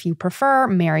 or if you prefer,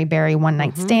 Mary Berry One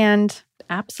Night Stand.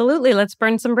 Absolutely. Let's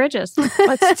burn some bridges.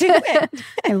 Let's do it.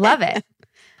 I love it.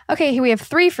 Okay, here we have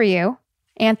 3 for you.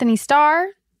 Anthony Starr,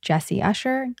 Jesse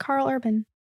Usher, and Carl Urban.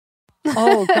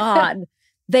 Oh, God.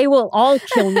 They will all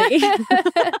kill me.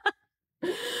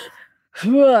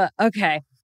 Okay.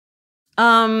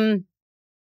 I'm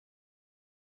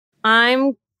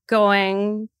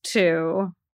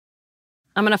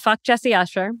gonna fuck Jesse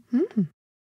Usher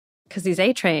because he's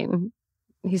A-Train.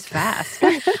 He's fast.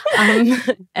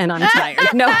 And I'm tired.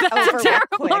 No, that's a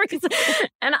terrible reason.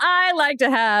 And I like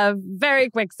to have very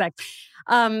quick sex.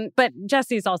 But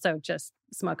Jesse's also just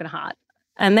smoking hot.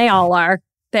 And they all are.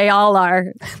 They all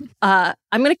are. I'm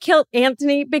going to kill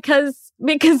Anthony because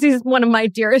he's one of my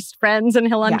dearest friends and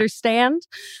he'll understand.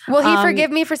 Will he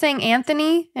forgive me for saying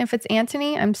Anthony? If it's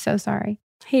Anthony, I'm so sorry.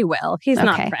 He will. He's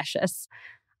not precious.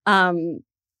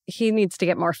 He needs to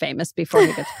get more famous before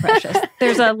he gets precious.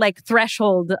 There's a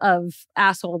threshold of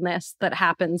assholeness that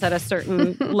happens at a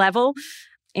certain level.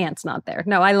 Ant's not there.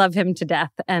 No, I love him to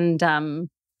death, and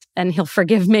he'll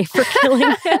forgive me for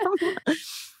killing him.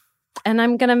 And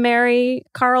I'm gonna marry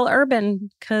Carl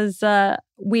Urban because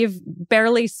we've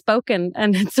barely spoken,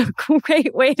 and it's a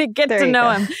great way to get to know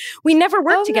him. We never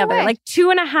worked together. No way.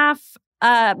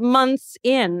 2.5 months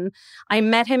in, I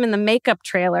met him in the makeup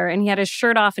trailer and he had his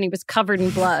shirt off and he was covered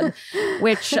in blood,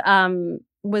 which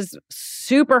was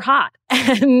super hot.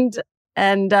 And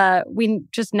we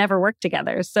just never worked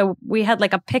together. So we had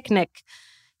a picnic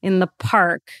in the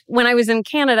park when I was in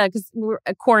Canada because we were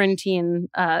quarantined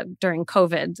during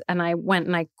COVID. And I went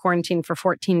and I quarantined for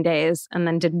 14 days and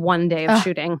then did 1 day of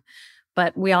shooting.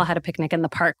 But we all had a picnic in the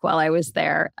park while I was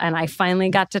there. And I finally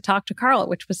got to talk to Carl,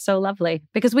 which was so lovely.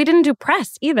 Because we didn't do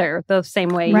press either the same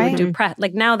way you would do press.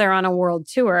 Now they're on a world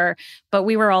tour, but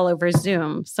we were all over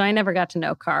Zoom. So I never got to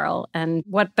know Carl. And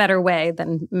what better way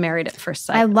than Married at First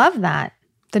Sight? I love that.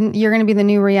 Then you're going to be the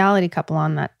new reality couple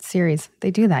on that series.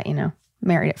 They do that,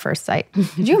 Married at First Sight.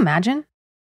 Could you imagine?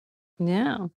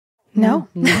 Yeah. No?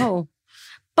 No.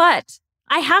 But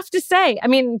I have to say,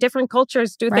 different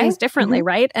cultures do things differently,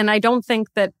 right? And I don't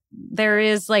think that there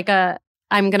is I'm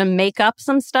going to make up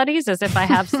some studies as if I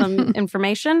have some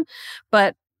information.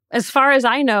 But as far as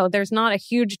I know, there's not a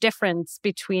huge difference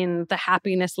between the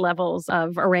happiness levels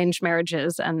of arranged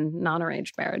marriages and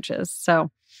non-arranged marriages.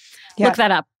 So look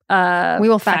that up. We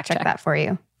will fact check that for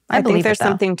you. I think there's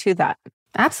something to that.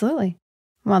 Absolutely.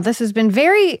 Well, this has been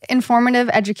very informative,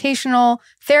 educational,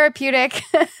 therapeutic.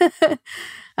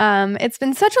 It's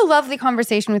been such a lovely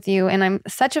conversation with you, and I'm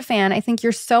such a fan. I think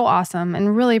you're so awesome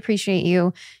and really appreciate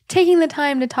you taking the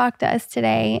time to talk to us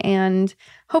today, and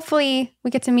hopefully we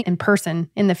get to meet in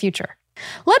person in the future.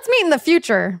 Let's meet in the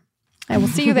future. I will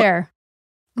see you there.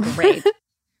 Great.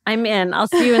 I'm in. I'll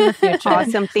see you in the future.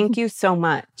 Awesome. Thank you so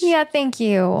much. Yeah, thank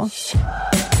you.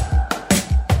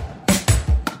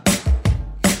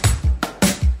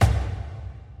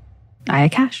 Aya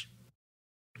Cash.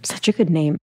 Such a good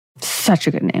name. Such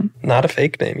a good name. Not a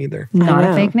fake name either. Not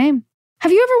a fake name.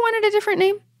 Have you ever wanted a different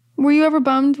name? Were you ever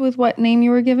bummed with what name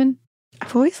you were given?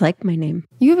 I've always liked my name.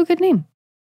 You have a good name.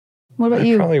 What about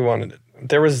you? I probably wanted it.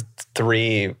 There was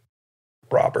 3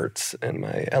 Roberts in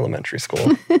my elementary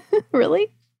school.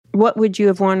 Really? What would you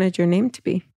have wanted your name to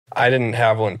be? I didn't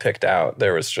have one picked out.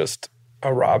 There was just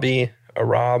a Robbie, a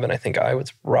Rob, and I think I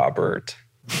was Robert.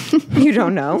 You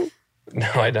don't know? No,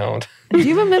 I don't. Do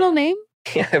you have a middle name?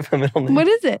 Yeah, I have a middle name. What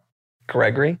is it?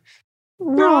 Gregory.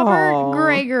 Robert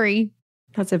Gregory.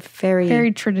 That's a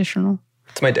very traditional.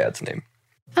 It's my dad's name.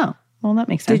 Oh, well, that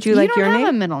makes sense. Did you like your name? You don't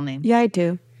have a middle name. Yeah, I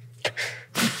do.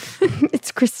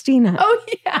 It's Christina. Oh,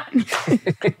 yeah.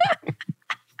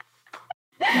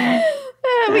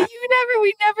 But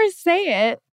we never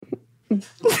say it.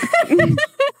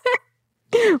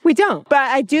 We don't.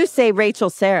 But I do say Rachel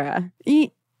Sarah.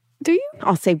 Do you?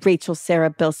 I'll say Rachel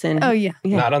Sarah Bilson. Oh, yeah.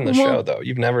 Not on the show, though.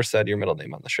 You've never said your middle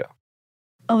name on the show.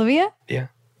 Olivia? Yeah.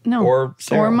 No. Or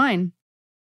Sarah. Or mine.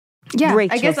 Yeah,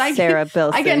 Rachel I guess Sarah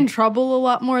Bilson. I get in trouble a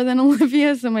lot more than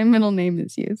Olivia, so my middle name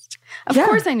is used. Of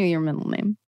course I knew your middle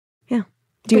name. Yeah.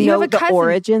 Do you know the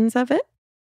origins of it?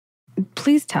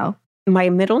 Please tell. My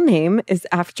middle name is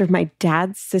after my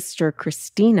dad's sister,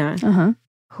 Christina,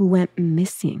 who went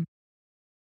missing.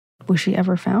 Was she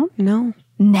ever found? No.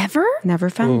 Never? Never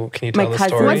found. Ooh, can you tell my the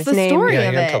story? What's the story Yeah, of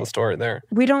you gotta it? tell the story there.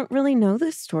 We don't really know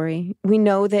this story. We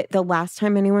know that the last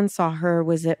time anyone saw her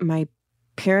was at my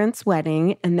parents'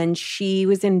 wedding, and then she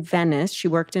was in Venice. She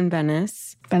worked in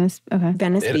Venice. Venice, okay.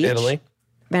 Venice Beach. Italy?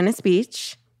 Venice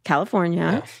Beach,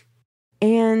 California. Yeah.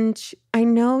 And I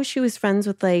know she was friends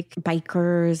with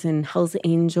bikers and Hells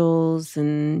Angels,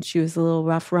 and she was a little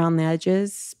rough around the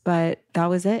edges, but that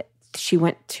was it. She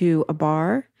went to a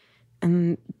bar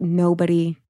and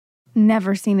nobody...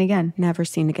 Never seen again. Never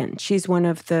seen again. She's one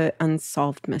of the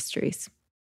unsolved mysteries.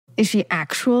 Is she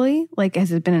actually, like,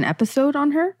 has it been an episode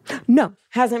on her? No,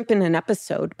 hasn't been an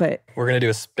episode, but We're going to do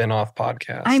a spin-off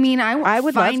podcast. I mean, I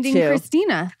would love Finding to.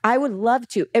 Christina. I would love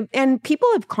to. And people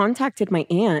have contacted my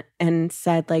aunt and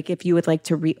said, like, if you would like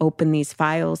to reopen these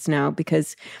files now,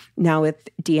 because now with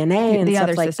DNA and The stuff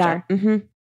other like sister. that. Mm-hmm.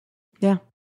 Yeah.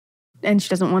 And she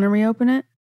doesn't want to reopen it?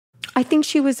 I think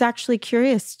she was actually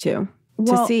curious to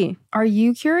Well, see. Are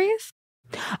you curious?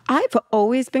 I've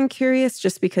always been curious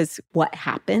just because what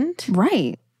happened,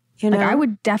 Right. you know? Like, I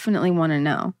would definitely want to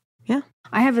know. Yeah.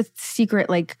 I have a secret,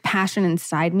 like, passion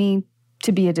inside me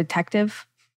to be a detective.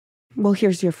 Well,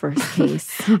 here's your first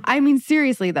case. I mean,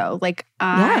 seriously, though. Like,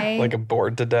 Like a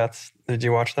Bored to Death. Did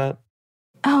you watch that?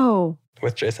 Oh,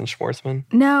 With Jason Schwartzman?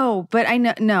 no. But I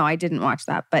know, no, I didn't watch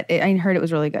that. But I heard it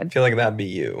was really I good. feel like that'd be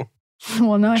you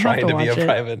Well, no, I have trying to to watch be a it.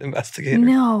 private investigator.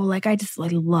 No, like, I just,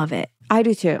 like, love it. I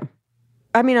do too.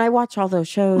 I mean, I watch all those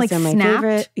shows. Like and my Snapped?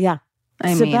 favorite. Yeah.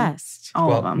 I It's mean, the best.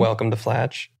 all of them. Welcome to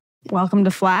Flatch. Welcome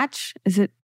to Flatch. Is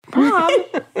it Rob?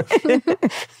 I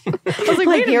was like,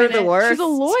 wait a you're minute. the worst. She's a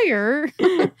lawyer.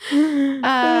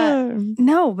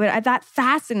 No, but that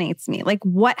fascinates me. Like,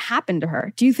 what happened to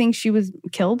her? Do you think she was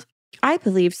killed? I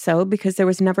believe so, because there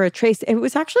was never a trace. It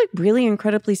was actually really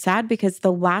incredibly sad because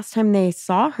the last time they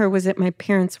saw her was at my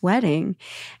parents' wedding.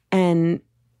 And,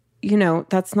 you know,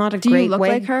 that's not a Do great you look way.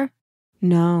 like her?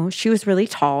 No, she was really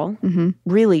tall, Mm-hmm.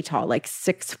 really tall, like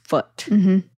 6 foot,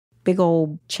 Mm-hmm. big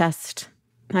old chest.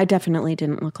 I definitely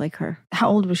didn't look like her. How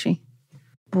old was she?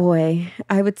 Boy,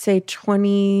 I would say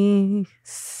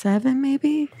 27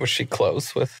 maybe. Was she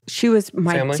close with? She was,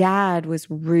 my Family? dad was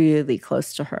really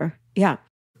close to her. Yeah.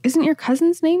 Isn't your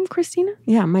cousin's name Christina?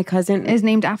 Yeah, my cousin Is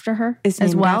named after her Is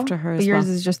as named well? after her But as yours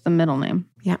well. is just the middle name.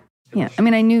 Yeah. Yeah. I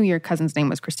mean, I knew your cousin's name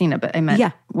was Christina, but I meant,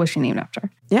 Yeah. was she named after her?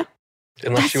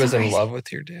 Unless she That's was so in crazy. love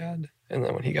with your dad. And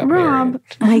then when he got Rob,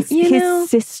 married. you his know,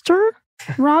 sister?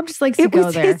 Rob just likes to It go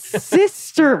was there. his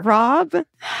sister, Rob.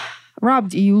 Rob,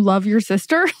 do you love your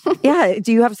sister? Yeah.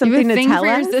 Do you have Do you something have a to thing tell for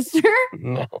us? your sister?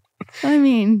 No. I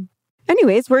mean,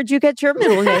 Anyways, where'd you get your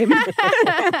middle name?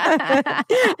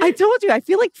 I told you, I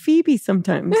feel like Phoebe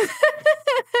sometimes.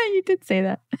 you did say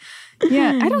that.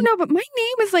 Yeah, I don't know, but my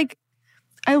name is like,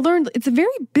 I learned it's a very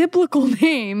biblical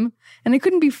name, and it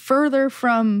couldn't be further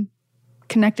from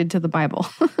connected to the Bible.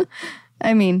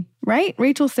 I mean, right?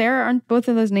 Rachel, Sarah, aren't both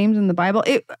of those names in the Bible?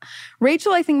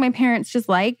 Rachel, I think my parents just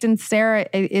liked, and Sarah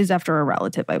is after a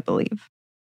relative, I believe.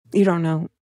 You don't know.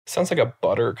 Sounds like a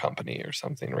butter company or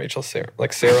something. Rachel Sarah.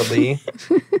 Like Sarah Lee.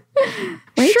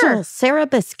 Rachel, Sure. Sarah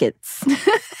Biscuits.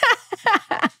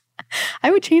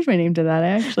 I would change my name to that. I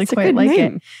actually It's a quite good like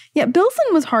name. it. Yeah, Bilson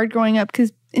was hard growing up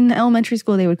because in the elementary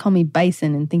school, they would call me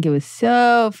Bison and think it was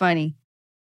so funny.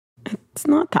 It's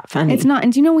not that funny. It's not.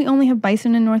 And do you know we only have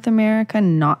bison in North America,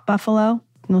 not buffalo?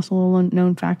 That's a little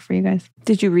known fact for you guys.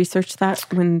 Did you research that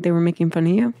when they were making fun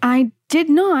of you? I did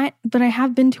not, but I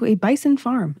have been to a bison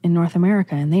farm in North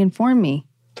America, and they informed me.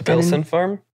 The Bilson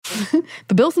Farm?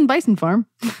 The Bilson Bison Farm.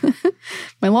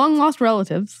 My long lost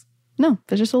relatives. No,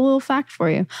 there's just a little fact for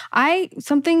you.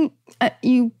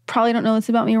 You probably don't know this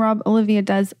about me, Rob. Olivia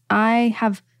does. I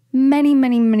have many,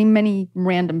 many, many, many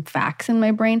random facts in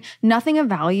my brain. Nothing of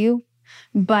value,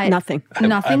 but Nothing.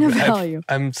 nothing of value.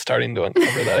 I'm starting to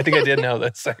uncover that. I think I did know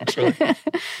this actually.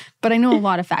 But I know a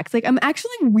lot of facts. Like, I'm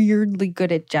actually weirdly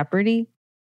good at Jeopardy.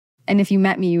 And if you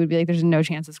met me, you would be like, there's no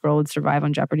chance this girl would survive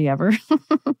on Jeopardy ever.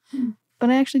 But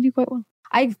I actually do quite well.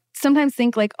 I sometimes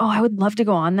think like, oh, I would love to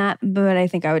go on that, but I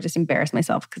think I would just embarrass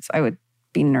myself because I would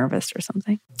be nervous or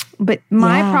something. But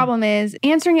my Yeah. problem is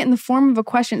answering it in the form of a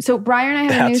question. So Briar and I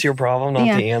have a new... That's your problem, not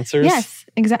Yeah. the answers? Yes,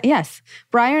 exactly. Yes.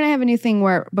 Briar and I have a new thing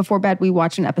where before bed, we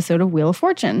watch an episode of Wheel of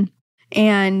Fortune.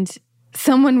 And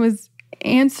someone was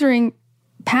answering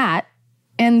Pat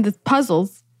and the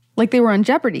puzzles like they were on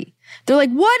Jeopardy. They're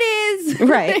like, what is...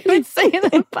 Right. They would say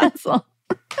the puzzle.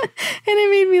 And it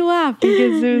made me laugh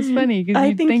because it was funny.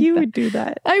 I think you that. would do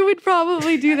that. I would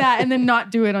probably do that and then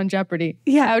not do it on Jeopardy.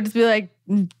 Yeah. I would just be like,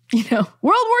 World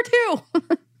War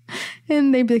II.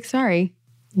 And they'd be like, sorry,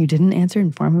 you didn't answer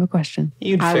in form of a question.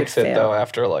 You'd I fix would it fail. though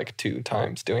after like 2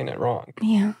 times doing it wrong.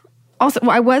 Yeah. Also,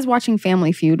 I was watching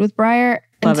Family Feud with Briar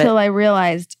Love until I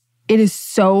realized it is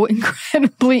so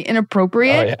incredibly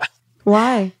inappropriate. Oh yeah.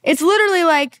 Why? It's literally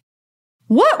like,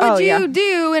 what would Oh, you yeah.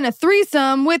 do in a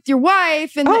threesome with your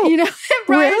wife? And, Oh, and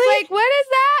Briar's really? like, what does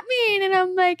that mean? And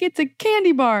I'm like, it's a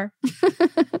candy bar.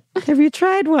 Have you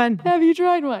tried one? Have you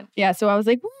tried one? Yeah. So I was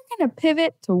like, we're going to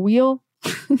pivot to Wheel.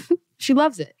 She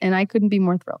loves it. And I couldn't be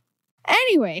more thrilled.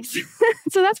 Anyways,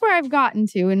 so that's where I've gotten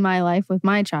to in my life with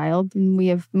my child. And we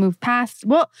have moved past.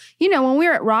 Well, when we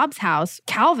were at Rob's house,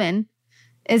 Calvin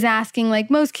is asking, like,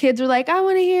 most kids are like, I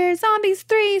want to hear Zombies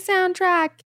 3 soundtrack.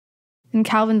 And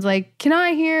Calvin's like, can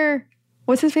I hear,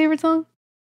 what's his favorite song?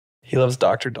 He loves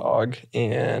Dr. Dog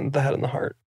and The Head and the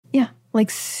Heart. Yeah. Like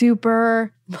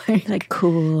super, Like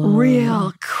cool.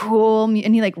 real cool.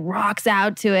 And he like rocks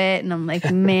out to it. And I'm like,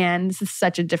 man, this is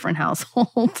such a different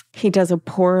household. He does a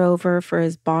pour over for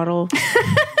his bottle.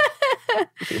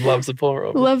 He loves a pour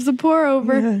over. Loves a pour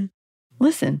over. Yeah.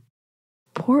 Listen,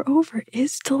 pour over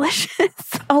is delicious.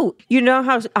 Oh, you know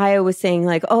how I was saying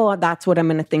like, oh, that's what I'm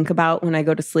going to think about when I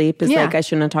go to sleep is Yeah. like I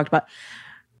shouldn't have talked about.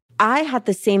 I had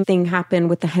the same thing happen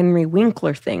with the Henry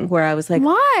Winkler thing where I was like,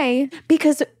 Why?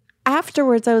 because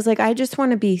afterwards I was like, I just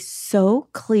want to be so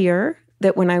clear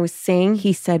that when I was saying,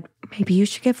 he said, maybe you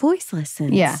should get voice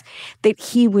lessons. Yeah. That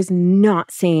he was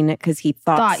not saying it because he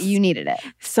Thought you needed it.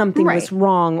 something Right. was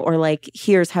wrong or like,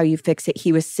 here's how you fix it.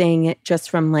 He was saying it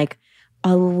just from like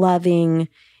a loving,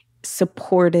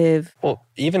 supportive, Well,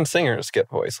 even singers get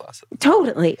voice lessons.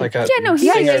 totally. Like Yeah, no, he's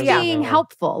Yeah, just yeah, yeah. being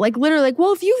helpful. Like literally like,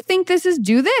 well, if you think this is,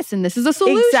 do this and this is a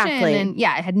solution. Exactly. And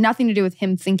yeah, it had nothing to do with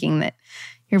him thinking that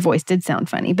your voice did sound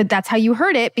funny. But that's how you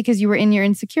heard it because you were in your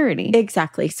insecurity.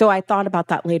 Exactly. So I thought about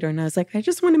that later and I was like, I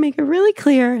just want to make it really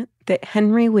clear that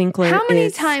Henry Winkler How many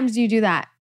is times do you do that?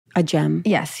 a gem.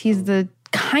 Yes, he's the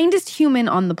kindest human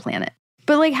on the planet.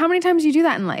 But like, how many times do you do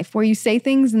that in life where you say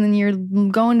things and then you're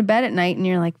going to bed at night and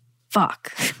you're like,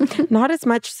 fuck. Not as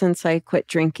much since I quit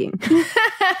drinking.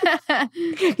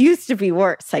 Used to be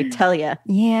worse, I tell you.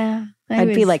 Yeah.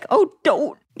 I'd be like, oh,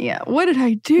 don't. yeah, what did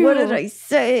I do? What did I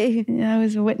say? Yeah, I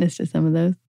was a witness to some of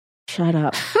those. Shut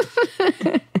up.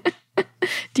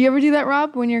 Do you ever do that,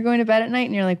 Rob, when you're going to bed at night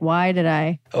and you're like, why did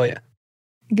I? Oh, yeah.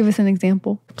 Give us an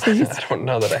example, please. I don't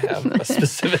know that I have a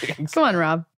specific example. Come on,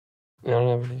 Rob. I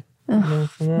don't have any. Oh,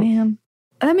 man.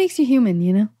 That makes you human,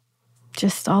 you know?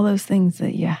 Just all those things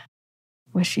that, yeah,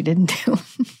 wish you didn't do.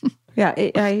 Yeah,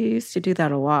 I used to do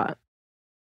that a lot.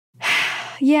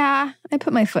 Yeah, I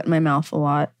put my foot in my mouth a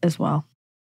lot as well.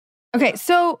 Okay,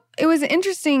 so it was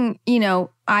interesting, you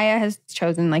know, Aya has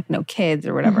chosen like no kids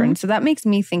or whatever. Mhm. And so that makes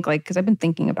me think like, because I've been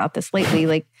thinking about this lately,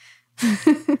 like,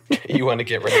 You want to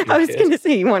get rid of your I was kids? going to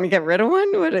say, you want to get rid of one?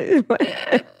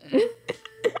 What?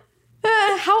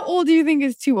 how old do you think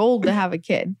is too old to have a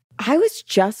kid? I was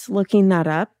just looking that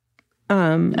up.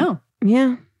 Oh,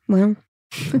 Yeah, well,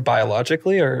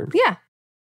 Biologically or? yeah.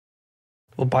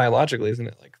 Well, biologically, isn't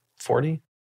it like 40?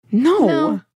 no.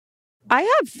 No. I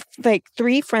have like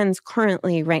 3 friends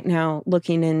currently right now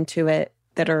looking into it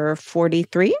that are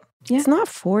 43. Yeah. It's not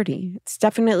 40. It's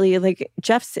definitely like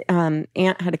Jeff's aunt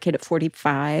had a kid at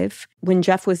 45. When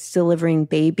Jeff was delivering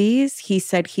babies, he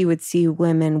said he would see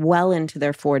women well into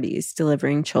their 40s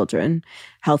delivering children,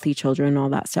 healthy children, all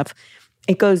that stuff.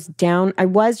 It goes down. I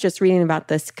was just reading about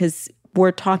this because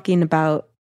we're talking about,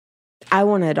 I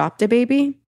want to adopt a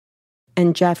baby.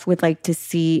 And Jeff would like to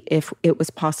see if it was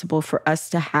possible for us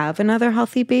to have another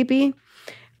healthy baby.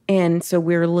 And so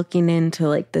we're looking into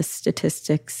like the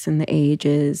statistics and the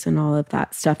ages and all of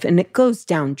that stuff. And it goes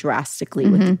down drastically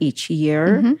with each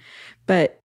year. Mhm.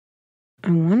 But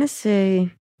I want to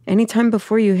say anytime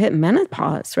before you hit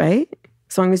menopause, right?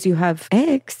 As long as you have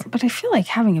eggs. But I feel like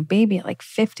having a baby at like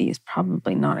 50 is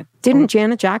probably not a... Didn't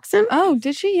Janet Jackson? Oh,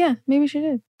 did she? Yeah, maybe she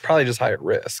did. Probably just higher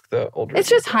risk the older. It's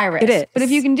just high risk. It is. But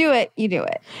if you can do it, you do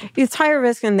it. It's higher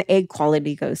risk and the egg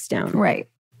quality goes down. Right.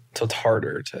 So it's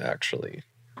harder to actually.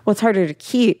 Well, it's harder to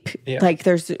keep. Yeah. Like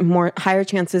there's higher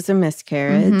chances of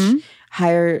miscarriage, Mhm.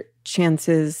 higher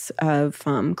chances of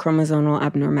chromosomal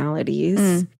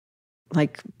abnormalities,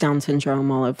 like Down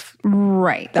syndrome, all of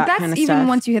Right. That But that's kind of even stuff.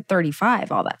 once you hit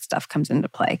 35, all that stuff comes into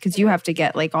play because you have to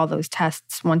get like all those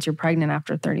tests once you're pregnant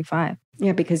after 35.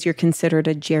 yeah, because you're considered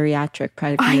a geriatric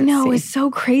pregnancy. I know. It's so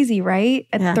crazy, right?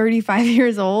 At Yeah. 35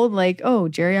 years old, like, oh,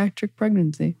 geriatric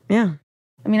pregnancy. Yeah.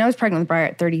 I mean, I was pregnant with Briar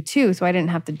at 32, so I didn't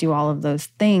have to do all of those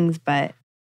things, but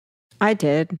I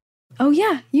did. oh,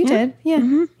 yeah, you Yeah. did. Yeah.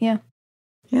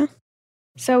 Mhm.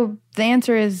 So the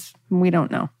answer is we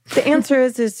don't know. The answer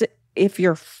is if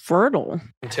you're fertile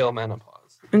Until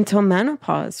menopause. until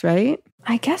menopause, right?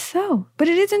 I guess so. But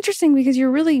it is interesting because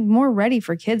you're really more ready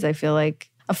for kids, I feel like.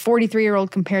 A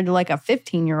 43-year-old compared to like a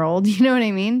 15-year-old. You know what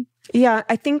I mean? Yeah,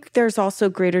 I think there's also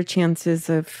greater chances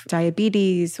of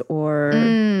diabetes or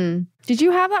Did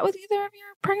you have that with either of your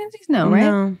pregnancies? No, right?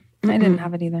 No. I didn't Mm-mm.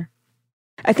 have it either.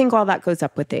 I think all that goes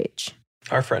up with age.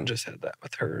 Our friend just had that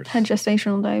with hers. Had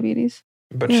gestational diabetes.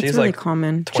 But Yeah, she's it's really like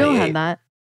common. 28. Jill had that.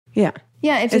 Yeah.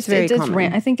 Yeah, it's It's just very it's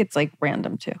common. I think it's like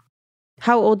random too.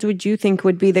 How old would you think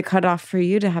would be the cutoff for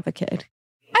you to have a kid?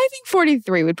 I think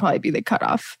 43 would probably be the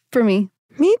cutoff for me.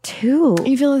 Me too.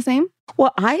 You feel the same?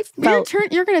 Well, I You're felt going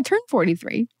to turn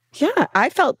 43. Yeah, I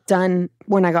felt done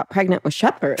when I got pregnant with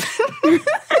Shepard.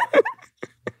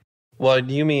 Well,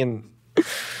 do you mean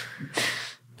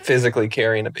physically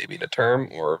carrying a baby to term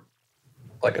or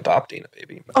like adopting a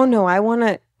baby? Oh, no,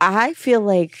 I feel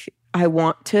like I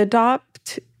want to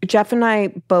adopt. Jeff and I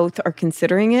both are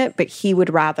considering it, but he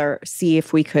would rather see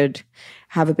if we could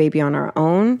have a baby on our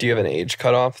own. Do you have an age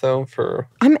cutoff though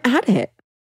I'm at it.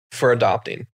 for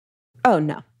adopting? Oh,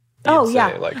 no. You'd Oh, say,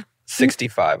 yeah. like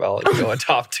 65, I'll let you go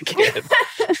adopt a kid.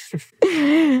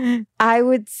 I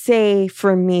would say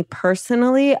for me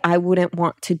personally, I wouldn't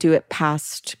want to do it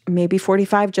past maybe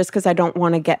 45 just because I don't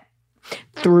want to get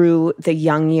through the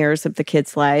young years of the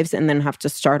kids' lives and then have to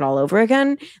start all over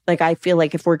again. Like, I feel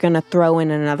like if we're going to throw in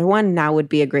another one, now would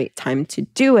be a great time to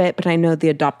do it. But I know the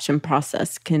adoption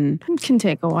process can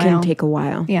take a while. take a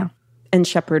while. Yeah. And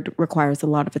Shepard requires a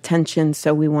lot of attention.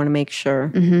 So we want to make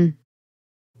sure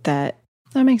that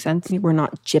That makes sense. we're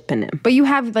not jipping him. But you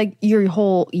have like your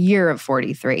whole year of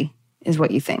 43 is what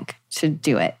you think to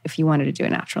do it if you wanted to do it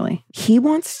naturally. He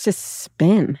wants to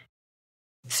spin.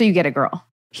 So you get a girl.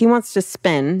 He wants to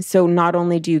spin. So not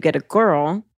only do you get a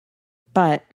girl,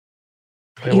 but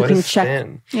Wait, You what can is check-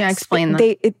 spin? Yeah, explain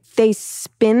that. they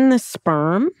spin the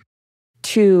sperm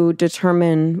to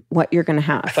determine what you're going to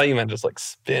have. I thought you meant just like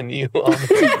spin you on.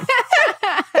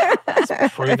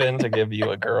 It's proven to give you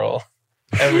a girl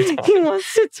every time. He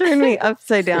wants to turn me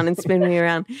upside down and spin me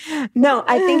around. No,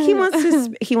 I think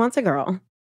he wants a girl.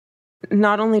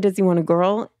 Not only does he want a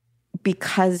girl,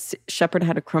 because Shepard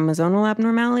had a chromosomal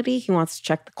abnormality, he wants to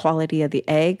check the quality of the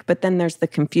egg. But then there's the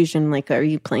confusion, like, are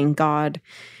you playing God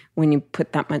when you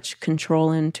put that much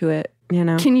control into it, you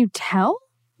know? Can you tell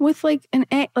with like an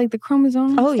egg, like the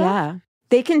chromosome? Oh, stuff? yeah.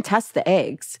 They can test the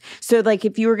eggs. So, like,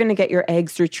 if you were going to get your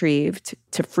eggs retrieved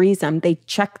to freeze them, they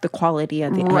check the quality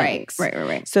of the eggs.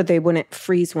 Right. So they wouldn't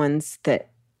freeze ones that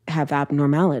have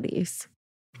abnormalities.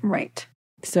 Right.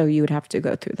 So you would have to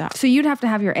go through that. So you'd have to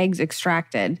have your eggs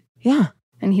extracted Yeah.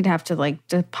 and he'd have to like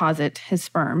deposit his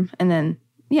sperm and then,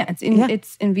 it's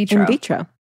in vitro. In vitro.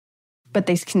 But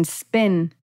they can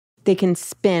spin They can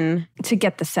spin. to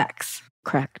get the sex.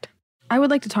 Correct. I would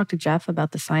like to talk to Jeff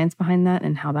about the science behind that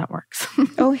and how that works.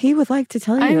 Oh, he would like to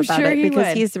tell you I'm about sure it he because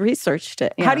would. he's researched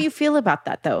it. Yeah. How do you feel about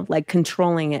that, though? Like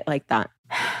controlling it like that?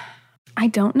 I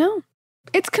don't know.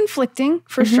 It's conflicting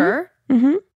for Mhm. sure.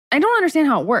 Mm-hmm. I don't understand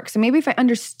how it works. So maybe if I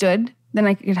understood, then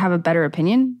I could have a better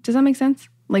opinion. Does that make sense?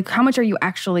 Like, how much are you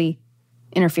actually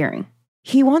interfering?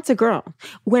 He wants a girl.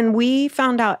 When we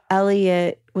found out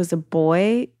Elliot was a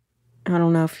boy, I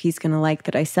don't know if he's going to like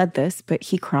that I said this, but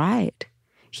he cried.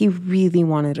 He really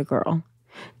wanted a girl.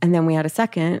 And then we had a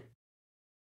second,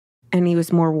 and he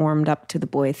was more warmed up to the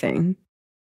boy thing.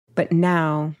 But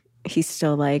now he's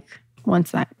still like,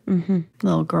 Once that mm-hmm.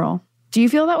 little girl. Do you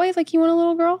feel that way? Like you want a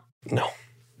little girl? No.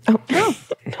 Oh,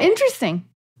 Interesting.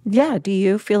 yeah. Do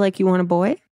you feel like you want a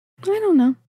boy? I don't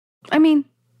know. I mean,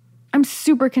 I'm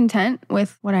super content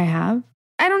with what I have.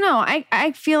 I don't know.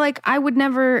 I feel like I would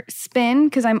never spin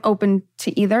because I'm open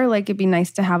to either. Like it'd be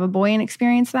nice to have a boy and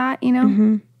experience that, you know?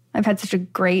 Mm-hmm. I've had such a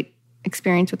great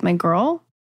experience with my girl.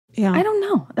 Yeah. I don't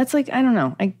know. That's like, I don't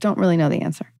know. I don't really know the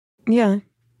answer. Yeah.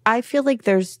 I feel like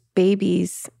there's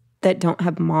babies that don't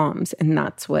have moms, and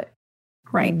that's what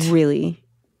Right. really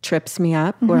trips me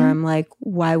up, where Mhm. I'm like,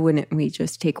 why wouldn't we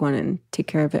just take one and take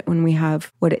care of it when we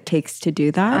have what it takes to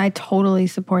do that? I totally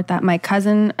support that. My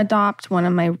cousin one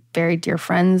of my very dear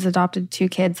friends adopted 2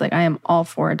 kids. Like I am all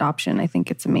for adoption. I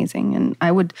think it's amazing. And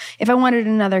I would, if I wanted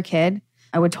another kid,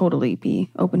 I would totally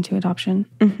be open to adoption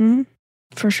Mm-hmm.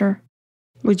 for sure.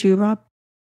 Would you, Rob?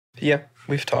 Yeah,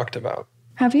 we've talked about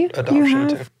Have you? adoption have?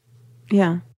 too.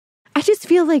 Yeah. I just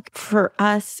feel like for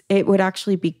us, it would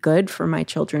actually be good for my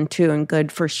children too, and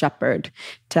good for Shepard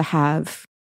to have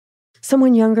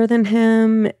someone younger than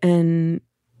him. And,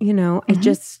 you know, I Mhm.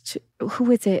 just, who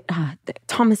is it?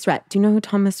 Thomas Rhett. Do you know who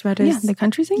Thomas Rhett is? Yeah, the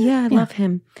country singer? Yeah, I love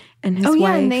him. And his Oh, wife.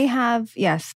 yeah. And they have,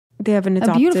 they have an a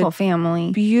adopted beautiful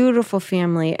family. beautiful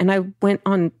family. And I went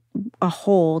on a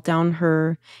hole down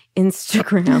her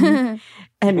Instagram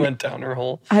and Went down her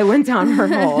hole. I went down her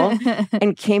hole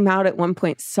and came out at one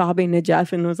point sobbing to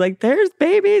Jeff and was like, there's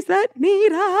babies that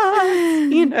need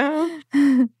us, you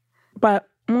know? But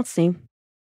we'll see.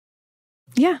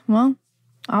 Yeah, well,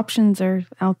 options are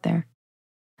out there.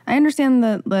 I understand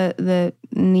the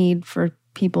need for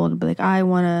people to be like, I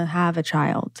want to have a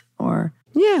child, or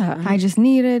Yeah. I just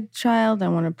need a child. I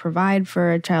want to provide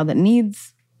for a child that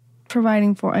needs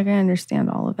providing for. Like, I understand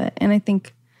all of it. And I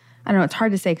think, I don't know, it's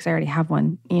hard to say because I already have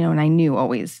one, you know, and I knew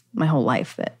always my whole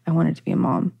life that I wanted to be a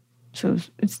mom. So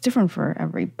it's different for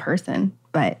every person,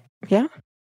 but Yeah.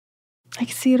 I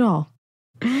can see it all.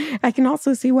 I can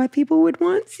also see why people would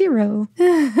want 0,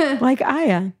 like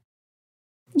Aya.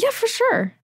 Yeah, for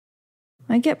sure.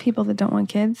 I get people that don't want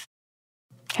kids.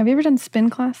 Have you ever done spin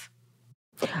class?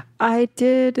 I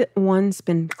did one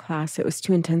spin class. It was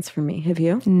too intense for me. Have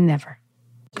you? Never.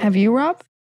 Have you, Rob?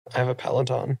 I have a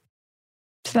Peloton.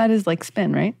 So that is like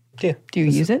spin, right? Yeah. Do you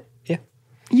use it? Yeah.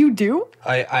 You do?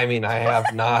 I mean, I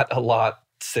have not a lot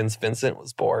since Vincent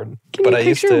was born. Can but you I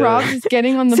used picture to. Rob just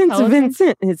getting on the Since Peloton?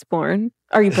 Vincent is born.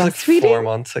 Are you It was like breastfeeding? 4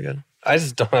 months ago. I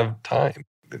just don't have time.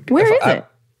 Where is it?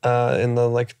 In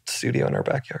the studio in our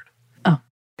backyard. Oh.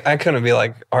 I couldn't be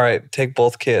like, all right, take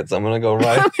both kids. I'm gonna go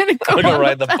ride. I'm gonna I'm gonna on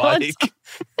ride the Peloton. bike.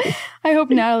 I hope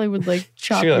Natalie would like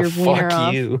chop She'd be your like, wiener fuck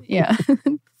off. you. Yeah.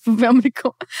 I'm gonna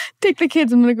go take the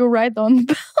kids. I'm gonna go ride on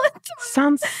the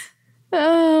Peloton.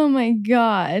 Oh my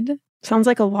God. Sounds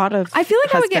like a lot of I feel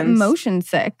like I would get husbands. motion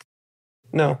sick.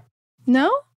 No,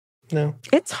 No?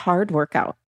 It's hard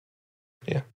workout.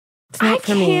 Yeah. It's not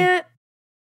for me. can't.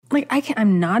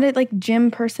 I'm not a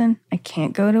gym person. I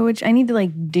can't go to I need to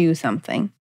do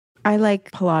something. I like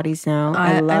Pilates now.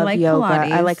 I I love like yoga. I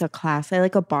Pilates. like a class. I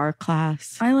like a bar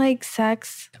class. I like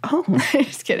sex. Oh.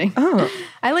 Just kidding. Oh.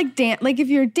 I like dance. Like if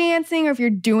you're dancing or if you're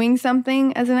doing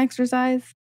something as an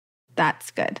exercise, that's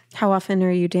good. How often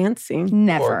are you dancing?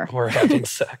 Never. or having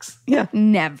sex.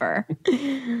 Never.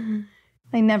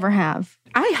 I never have.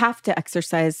 I have to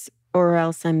exercise or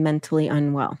else I'm mentally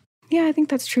unwell. Yeah, I think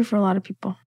that's true for a lot of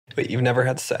people. But you've never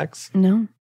had sex. No.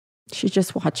 She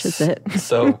just watches it.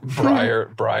 So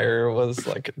Briar was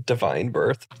like divine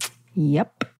birth.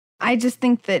 Yep. I just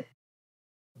think that,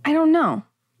 I don't know.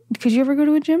 Could you ever go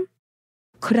to a gym?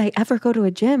 Could I ever go to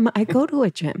a gym? I go to a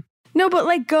gym. No,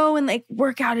 but go and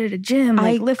work out at a gym.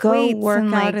 I Lift go weights work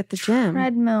and out at the gym.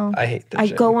 treadmill. I hate the I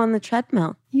gym. go on the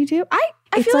treadmill. You do? I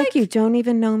It's feel like you don't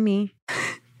even know me.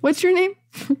 What's your name?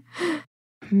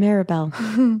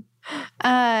 Maribel.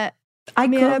 I go.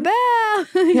 Mirabelle. I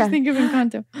Yeah. just think of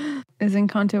Encanto. Is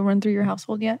Encanto run through your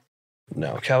household yet?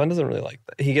 No, Calvin doesn't really like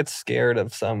that. He gets scared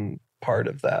of some part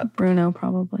of that. Bruno,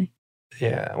 probably.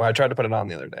 Yeah. Well, I tried to put it on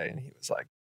the other day and he was like,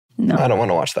 No. I don't want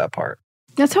to watch that part.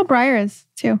 That's how Briar is,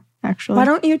 too, actually. Why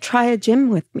don't you try a gym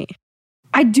with me?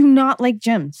 I do not like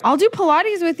gyms. I'll do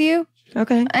Pilates with you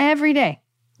Okay. every day.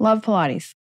 Love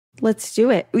Pilates. Let's do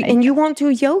it. And you won't do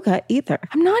yoga either.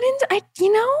 I'm not into,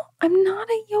 I'm not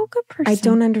a yoga person. I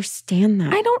don't understand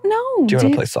that. I don't know. Do you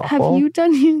wanna play softball? Have you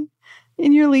done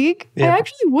in your league? I Yeah.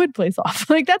 actually would play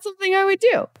softball. That's something I would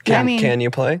do. Can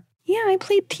you play? Yeah, I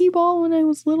played t-ball when I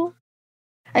was little.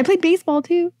 I played baseball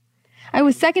too. I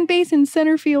was second base and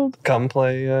center field. Come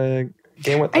play a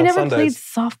game with us I never Sundays.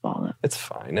 played softball though. It's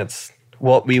fine.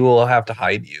 We will have to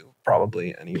hide you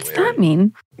probably anyway. What's that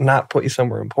mean? Not put you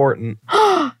somewhere important.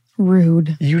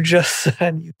 Rude. You just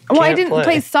said you Well, I can't didn't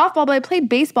play softball, but I played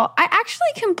baseball. I actually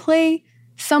can play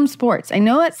some sports. I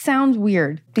know that sounds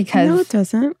weird because, No, it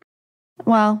doesn't.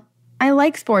 well, I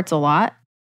like sports a lot.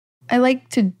 I like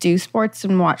to do sports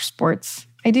and watch sports.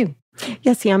 I do.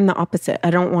 Yeah, see, I'm the opposite. I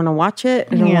don't want to watch it.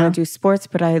 I don't Yeah. want to do sports,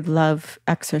 but I love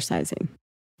exercising.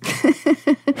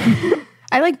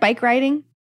 I like bike riding. You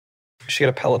should get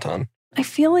a Peloton. I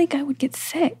feel like I would get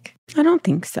sick. I don't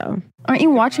think so. Aren't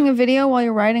you watching a video while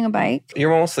you're riding a bike? You're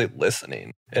mostly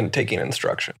listening and taking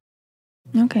instruction.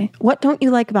 Okay. What don't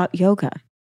you like about yoga?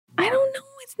 I don't know.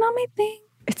 It's not my thing.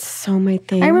 It's so my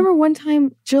thing. I remember one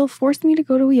time Jill forced me to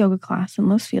go to a yoga class in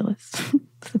Los Feliz.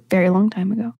 It's a very long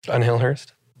time ago. On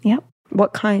Hillhurst? Yep.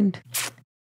 What kind?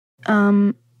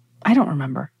 I don't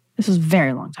remember. This was a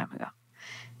very long time ago.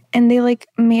 And they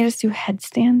made us do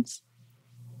headstands.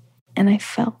 And I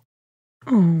fell.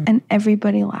 Oh, And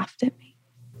everybody laughed at me.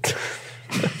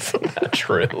 That's not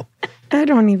true. I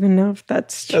don't even know if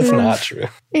that's true. That's not true.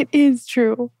 It is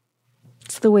true.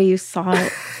 It's the way you saw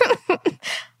it.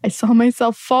 I saw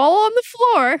myself fall on the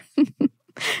floor.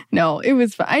 No, it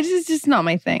was fun. It's just not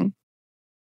my thing.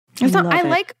 It's not. Love I it.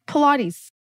 like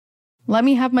Pilates. Let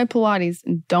me have my Pilates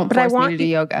and don't But I force me want to do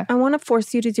you- yoga. I want to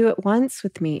force you to do it once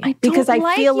with me. I because don't I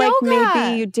like feel like yoga.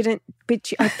 maybe you didn't,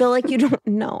 but I feel like you don't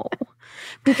know.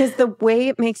 Because the way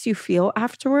it makes you feel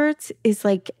afterwards is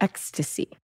like ecstasy.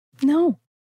 No,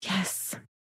 Yes.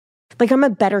 Like I'm a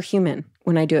better human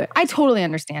when I do it. I totally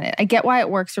understand it. I get why it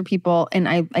works for people, and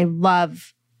I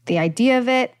love the idea of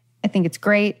it. I think it's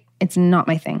great. It's not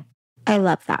my thing. I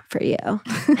love that for you.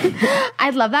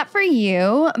 I'd love that for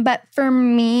you, but for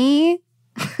me,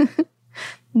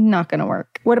 not gonna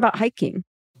work. What about hiking?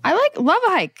 I love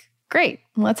a hike. Great,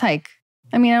 let's hike.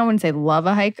 I mean, I wouldn't say love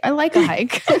a hike. I like a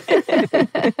hike.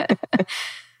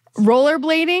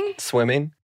 Rollerblading?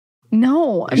 Swimming?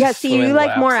 No. Just Yeah, see, you swimming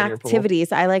like more laps in your pool.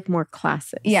 activities. I like more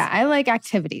classes. Yeah, I like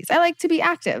activities. I like to be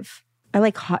active. I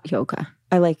like hot yoga.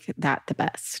 I like that the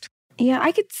best. Yeah,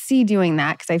 I could see doing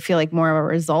that because I feel like more of a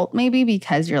result maybe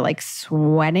because you're like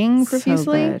sweating So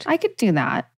profusely. good. I could do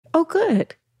that. Oh,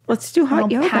 good. Let's do hot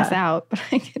I'll yoga. pass out, but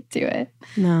I could do it.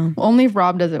 No. Only if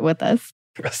Rob does it with us.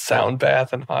 A sound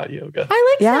bath and hot yoga.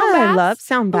 I like Yeah, sound baths. I love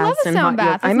sound I love baths a and sound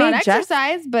hot bath. yoga. It's not Jeff.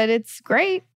 exercise, but it's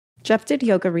great. Jeff did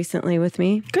yoga recently with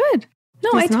me. Good.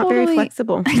 No, He's I not totally very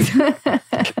flexible.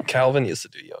 Calvin used to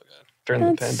do yoga during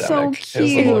the That's pandemic. so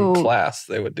His little cute. class,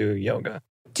 they would do yoga.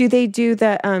 Do they do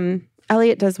the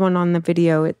Elliot does one on the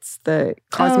video. It's the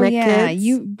Cosmic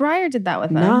Kids. Briar did that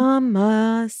with them.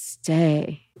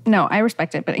 Namaste. No, I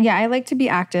respect it, but yeah, I like to be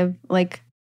active. Like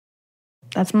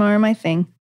that's more my thing.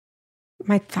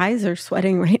 My thighs are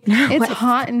sweating right now. It's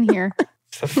hot in here.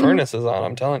 The furnace is on,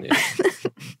 I'm telling you.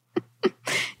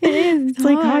 It is. It's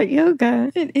like hot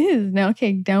yoga. It is. Now,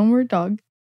 okay, downward dog.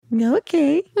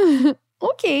 Okay.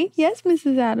 Okay. Yes,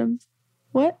 Mrs. Adams.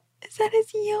 What? Is that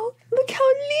his yoga? Look how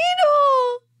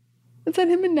little. Is that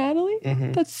him and Natalie?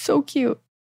 Mhm. That's so cute.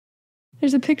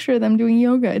 There's a picture of them doing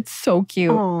yoga. It's so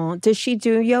cute. Oh, does she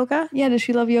do yoga? Yeah, does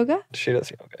she love yoga? She does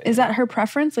yoga. Is that her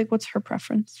preference? Like, what's her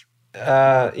preference?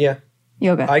 Yeah.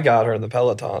 Yoga. I got her the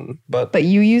Peloton, but But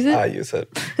you use it? I use it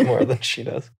more than she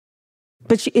does.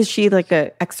 But is she like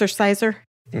a exerciser?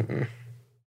 Mm-mm.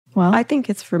 Well, I think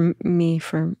it's for me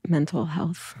for mental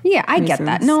health. yeah, I get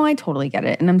that. reasons. No, I totally get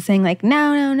it. And I'm saying like,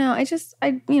 no.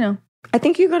 I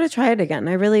think you got to try it again.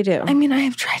 I really do. I mean, I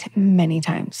have tried it many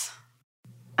times.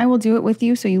 I will do it with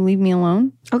you so you leave me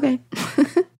alone. Okay.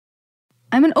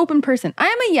 I'm an open person. I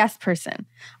am a yes person.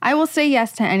 I will say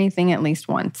yes to anything at least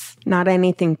once. Not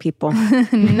anything, people.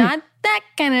 Not that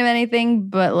kind of anything,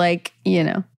 but like,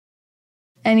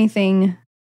 anything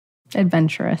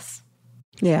adventurous.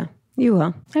 Yeah, you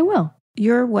will. I will.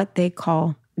 You're what they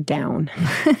call down.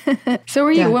 So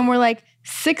are you. Yeah. When we're like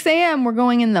 6 a.m., we're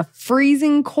going in the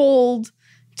freezing cold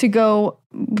to go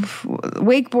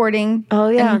wakeboarding Oh,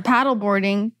 yeah. and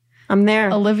paddleboarding. I'm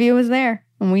there. Olivia was there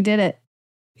when we did it.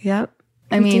 Yep.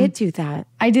 I We mean, did do that.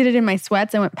 I did it in my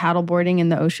sweats. I went paddleboarding in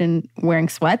the ocean wearing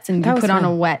sweats and That you was put on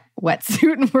fun. a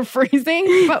wetsuit and we're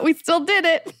freezing, but we still did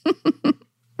it.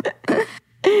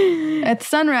 At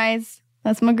sunrise.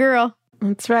 That's my girl.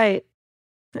 That's right.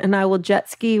 And I will jet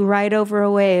ski right over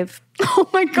a wave. Oh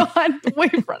my God.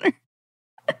 Wave runner.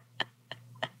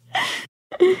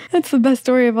 That's the best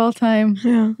story of all time.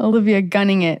 Yeah. Olivia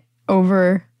gunning it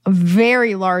over a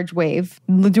very large wave,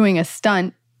 doing a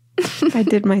stunt. I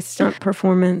did my stunt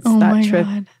performance Oh that my trip.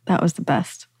 God. That was the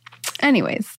best.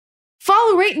 Anyways,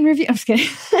 follow, rate, and review. I'm just kidding.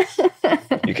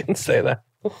 You can say that.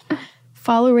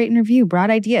 Follow, rate, and review. Broad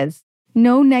ideas.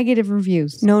 No negative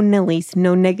reviews. No nillies.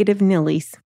 No negative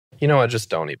nillies. You know what? Just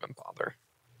don't even bother.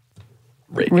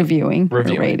 Reviewing. Or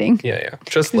Reviewing. rating. Yeah.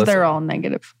 Just Because listen. they're all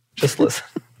negative. Just listen.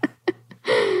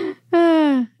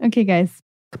 Okay, guys.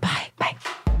 Goodbye. Bye.